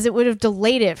 Because it would have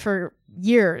delayed it for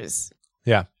years.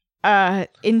 Yeah.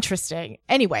 Interesting.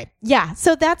 Anyway, yeah.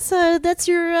 So that's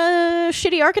your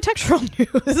shitty architectural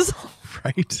news.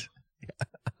 Right.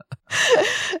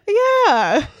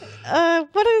 Yeah.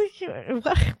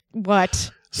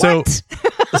 What? So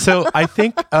I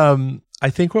think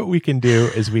what we can do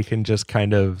is we can just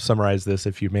kind of summarize this.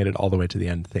 If you made it all the way to the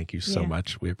end, thank you so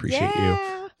much. We appreciate you.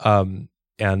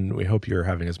 And we hope you're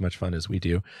having as much fun as we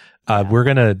do. We're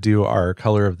going to do our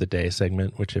color of the day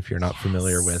segment, which if you're not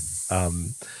familiar with,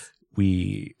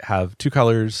 we have 2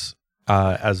 colors.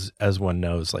 As one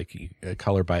knows, like a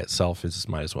color by itself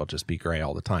might as well just be gray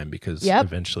all the time, because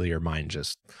eventually your mind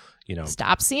just,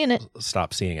 stop seeing it.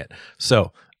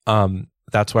 So,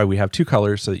 that's why we have 2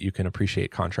 colors, so that you can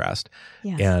appreciate contrast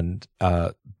and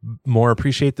more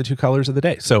appreciate the 2 colors of the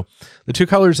day. So the 2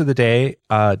 colors of the day,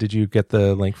 did you get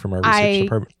the link from our research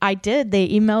department? I did. They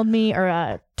emailed me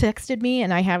or texted me,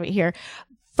 and I have it here.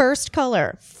 First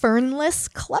color, fernless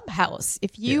clubhouse.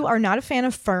 If you are not a fan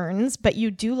of ferns, but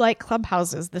you do like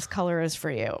clubhouses, this color is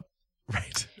for you.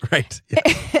 Right.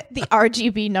 Yeah. The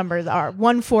RGB numbers are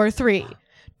 143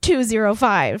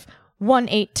 205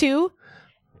 182.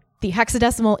 The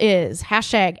hexadecimal is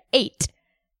 #8.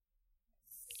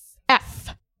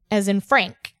 F as in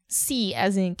Frank, C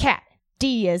as in cat,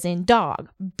 D as in dog,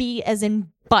 B as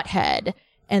in butthead,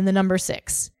 and the number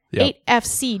 6. Yep.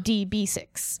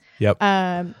 8FCDB6. Yep.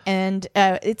 And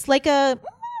it's like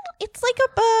it's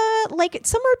like it's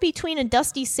somewhere between a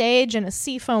dusty sage and a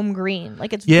seafoam green.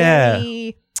 Like it's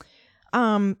very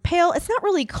pale. It's not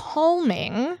really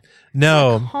calming.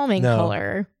 No, it's not a calming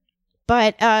color,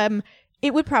 but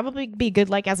it would probably be good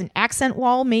like as an accent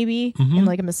wall, maybe in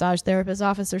like a massage therapist's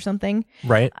office or something.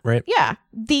 Right. Yeah.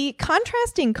 The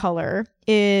contrasting color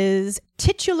is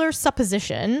titular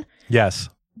supposition. Yes.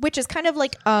 Which is kind of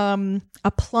like a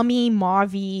plummy,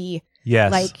 mauvey.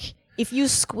 Yes. Like if you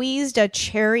squeezed a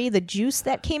cherry, the juice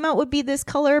that came out would be this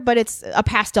color, but it's a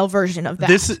pastel version of that.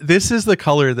 This is the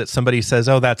color that somebody says,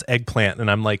 "Oh, that's eggplant," and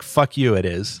I'm like, "Fuck you, it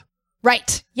is."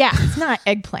 Right. Yeah, it's not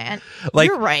eggplant. Like,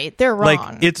 you're right. They're wrong.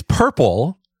 Like, it's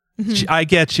purple. I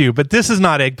get you, but this is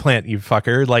not eggplant, you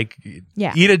fucker. Like,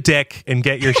 eat a dick and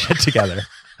get your shit together.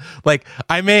 Like,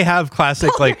 I may have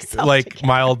classic, like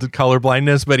mild color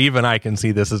blindness, but even I can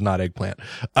see this is not eggplant.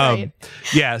 Right.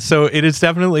 Yeah, so it is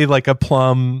definitely like a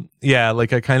plum. Yeah,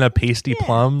 like a kind of pasty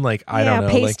plum. Like, I don't know.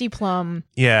 Pasty plum.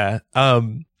 Yeah.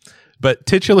 But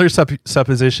titular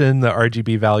supposition, the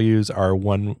RGB values are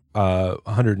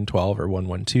 112 or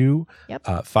 112,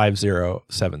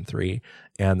 5073,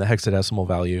 and the hexadecimal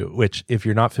value, which if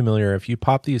you're not familiar, if you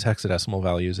pop these hexadecimal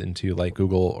values into like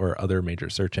Google or other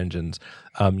major search engines,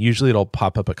 usually it'll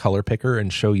pop up a color picker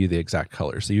and show you the exact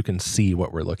color, so you can see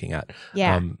what we're looking at.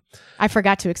 Yeah, I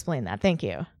forgot to explain that. Thank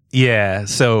you. Yeah,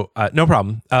 so no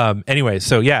problem. Anyway,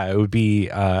 so yeah, it would be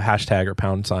hashtag or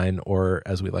pound sign, or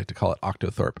as we like to call it,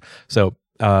 Octothorpe. So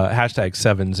hashtag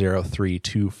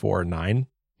 703249.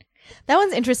 That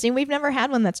one's interesting. We've never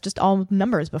had one that's just all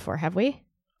numbers before, have we?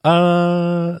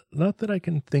 Not that I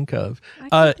can think of.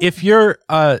 If you're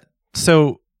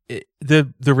so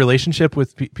the relationship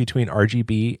between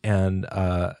RGB and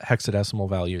hexadecimal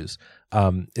values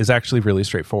is actually really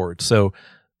straightforward. So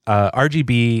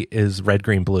RGB is red,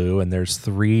 green, blue, and there's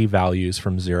 3 values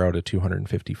from 0 to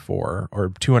 254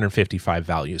 or 255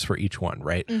 values for each one,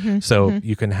 right? So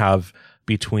you can have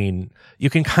you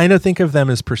can kind of think of them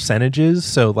as percentages.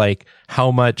 So like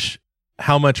how much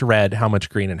red, how much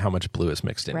green, and how much blue is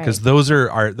mixed in, because those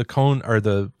are the cones are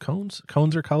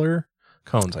color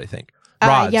cones, I think.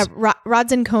 Rods.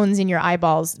 Rods and cones in your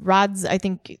eyeballs. Rods, I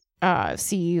think,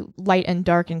 see light and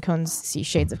dark, and cones see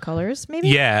shades of colors, maybe?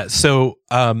 Yeah. So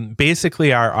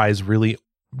basically our eyes really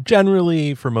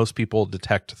generally, for most people,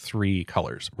 detect 3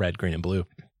 colors: red, green, and blue.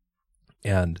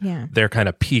 And they're kind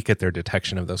of peak at their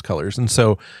detection of those colors. And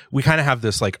so we kind of have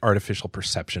this like artificial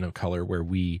perception of color where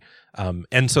we,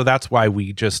 and so that's why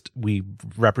we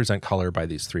represent color by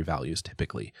these 3 values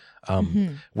typically,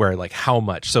 where like how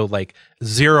much. So like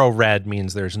 0 red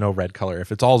means there's no red color.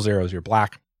 If it's all zeros, you're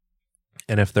black.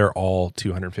 And if they're all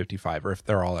 255, or if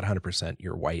they're all at 100%,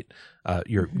 you're white.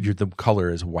 The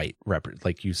color is white.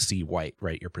 Like you see white,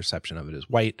 right? Your perception of it is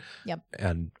white. Yep.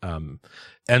 And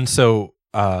so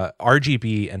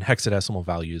RGB and hexadecimal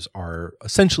values are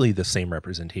essentially the same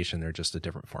representation. They're just a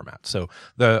different format. So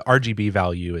the RGB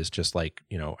value is just like,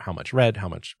 how much red, how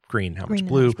much green, how much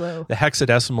blue. The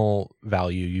hexadecimal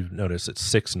value, you've noticed it's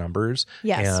 6 numbers.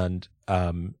 Yes. And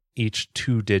each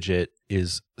 2-digit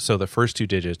is, so the first 2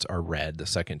 digits are red, the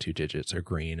second 2 digits are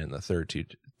green, and the third two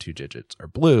digits are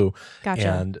blue. Gotcha.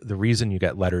 And the reason you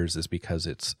get letters is because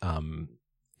it's a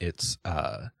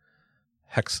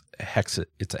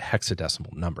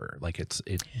hexadecimal number. Like it's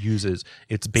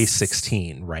base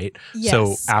 16, right? Yes.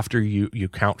 So after you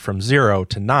count from 0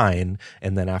 to 9,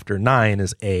 and then after 9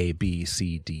 is A, B,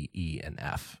 C, D, E, and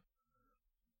F.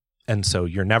 And so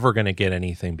you're never going to get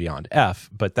anything beyond F.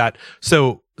 But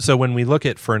so when we look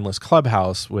at Fernless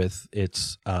Clubhouse with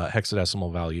its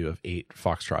hexadecimal value of 8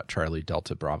 Foxtrot Charlie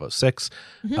Delta Bravo 6,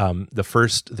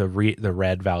 the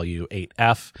red value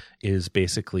 8F is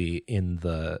basically in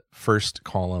the first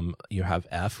column. You have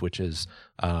F, which is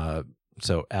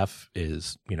so F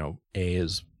is A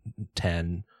is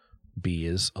 10, B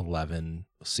is 11,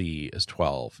 C is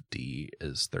 12, D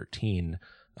is 13.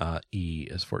 E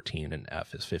is 14 and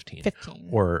F is 15.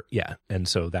 And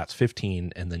so that's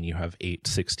 15, and then you have 8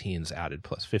 16s added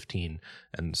plus 15,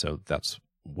 and so that's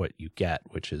what you get,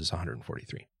 which is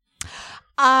 143.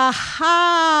 Aha.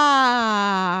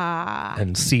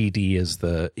 And CD is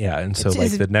the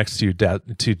the next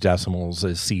two decimals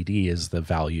is CD is the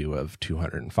value of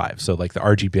 205. So like the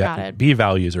RGB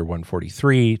values are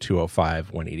 143,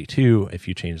 205, 182. If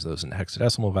you change those into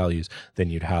hexadecimal values, then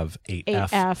you'd have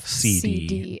 8F,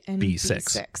 CD, and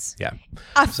B6. Yeah.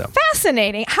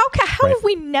 Fascinating. How have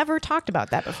we never talked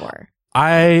about that before?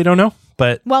 I don't know,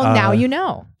 but now you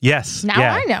know. Yes. Now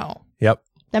I know. Yep.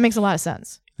 That makes a lot of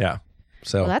sense. Yeah.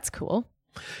 So that's cool.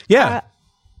 Yeah.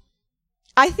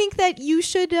 I think that you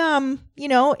should,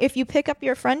 if you pick up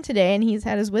your friend today and he's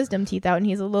had his wisdom teeth out and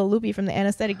he's a little loopy from the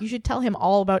anesthetic, you should tell him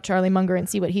all about Charlie Munger and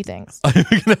see what he thinks. I'm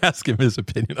going to ask him his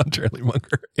opinion on Charlie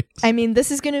Munger. I mean,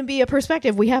 this is going to be a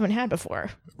perspective we haven't had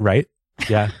before. Right?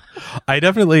 Yeah. I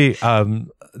definitely,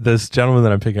 this gentleman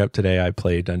that I'm picking up today, I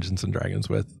play Dungeons and Dragons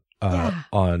with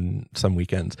on some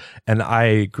weekends. And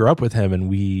I grew up with him and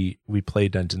we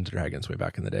played Dungeons and Dragons way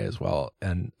back in the day as well.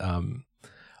 And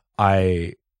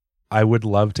I would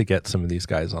love to get some of these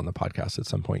guys on the podcast at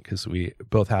some point because we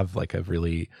both have like a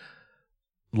really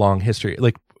long history.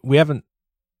 Like we haven't,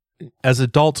 as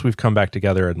adults, we've come back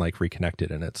together and like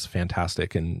reconnected, and it's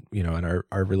fantastic. And and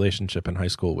our relationship in high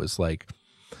school was like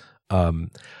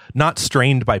not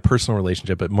strained by personal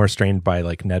relationship, but more strained by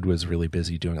like Ned was really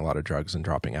busy doing a lot of drugs and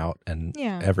dropping out, and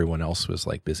everyone else was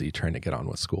like busy trying to get on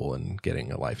with school and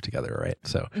getting a life together, right?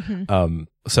 So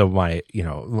so my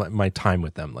my time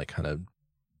with them like kind of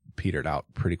petered out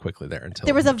pretty quickly there until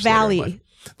there was a valley.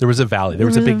 There was a valley. There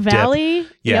was a big valley.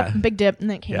 Dip. Yeah. Yep, big dip, and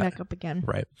then it came back up again.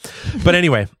 Right. But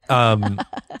anyway,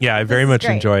 I very much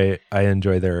enjoy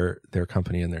their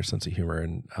company and their sense of humor,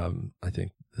 and I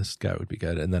think this guy would be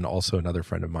good. And then also another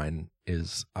friend of mine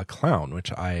is a clown,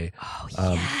 which I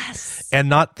yes. And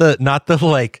not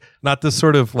the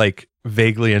sort of like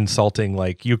vaguely insulting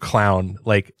like you clown,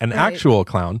 like an actual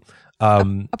clown.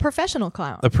 A professional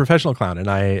clown. A professional clown. And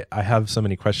I have so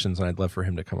many questions and I'd love for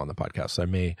him to come on the podcast. So I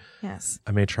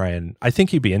may try, and I think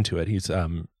he'd be into it.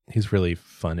 He's really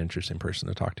fun, interesting person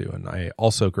to talk to. And I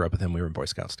also grew up with him. We were in Boy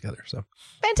Scouts together. So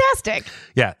fantastic.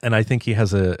 Yeah. And I think he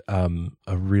has a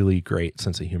really great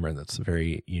sense of humor that's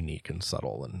very unique and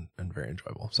subtle and very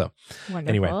enjoyable. So wonderful.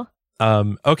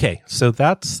 Anyway, okay. So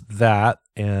that's that.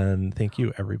 And thank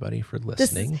you everybody for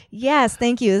listening. Yes,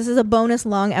 thank you. This is a bonus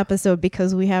long episode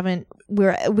because we got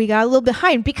a little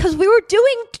behind because we were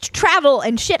doing travel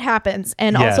and shit happens,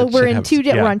 and also we're in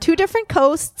we're on two different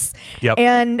coasts. Yep.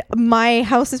 And my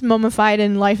house is mummified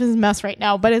and life is a mess right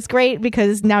now, but it's great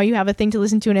because now you have a thing to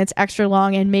listen to and it's extra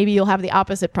long, and maybe you'll have the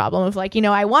opposite problem of like,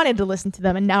 I wanted to listen to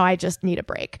them and now I just need a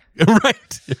break.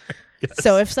 Right. Yes.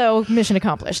 So if so, mission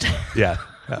accomplished. Yeah.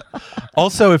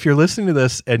 Also, if you're listening to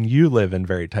this and you live in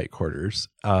very tight quarters,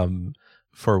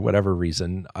 for whatever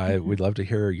reason, I would love to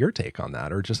hear your take on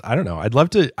that, or just, I don't know. I'd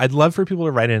love for people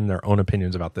to write in their own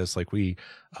opinions about this. Like we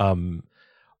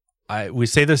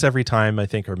say this every time, I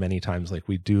think, or many times, like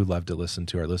we do love to listen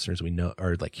to our listeners. We know,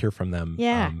 or like hear from them.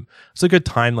 Yeah. It's a good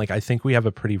time. Like I think we have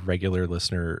a pretty regular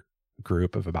listener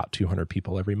group of about 200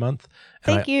 people every month.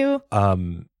 Thank you.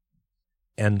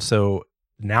 And so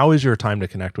now is your time to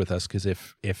connect with us, because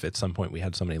if at some point we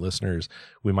had so many listeners,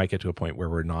 we might get to a point where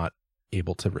we're not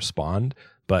able to respond.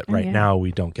 But right now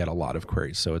we don't get a lot of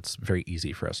queries, so it's very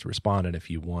easy for us to respond. And if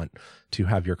you want to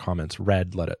have your comments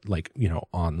read, let it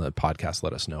on the podcast,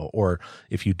 let us know. Or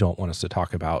if you don't want us to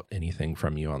talk about anything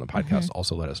from you on the podcast,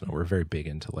 also let us know. We're very big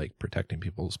into like protecting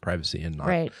people's privacy and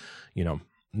not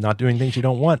not doing things you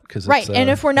don't want. And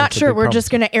if we're not sure, we're just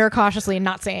going to err cautiously and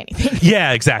not say anything.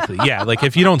 Yeah, exactly. Yeah. Like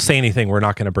if you don't say anything, we're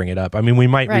not going to bring it up. I mean, we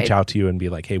might reach out to you and be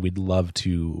like, hey, we'd love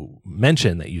to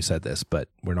mention that you said this, but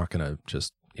we're not going to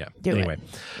just, do anyway, it.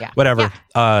 Yeah. Whatever.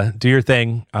 Yeah. Do your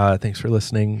thing. Thanks for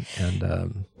listening.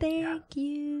 And thanks.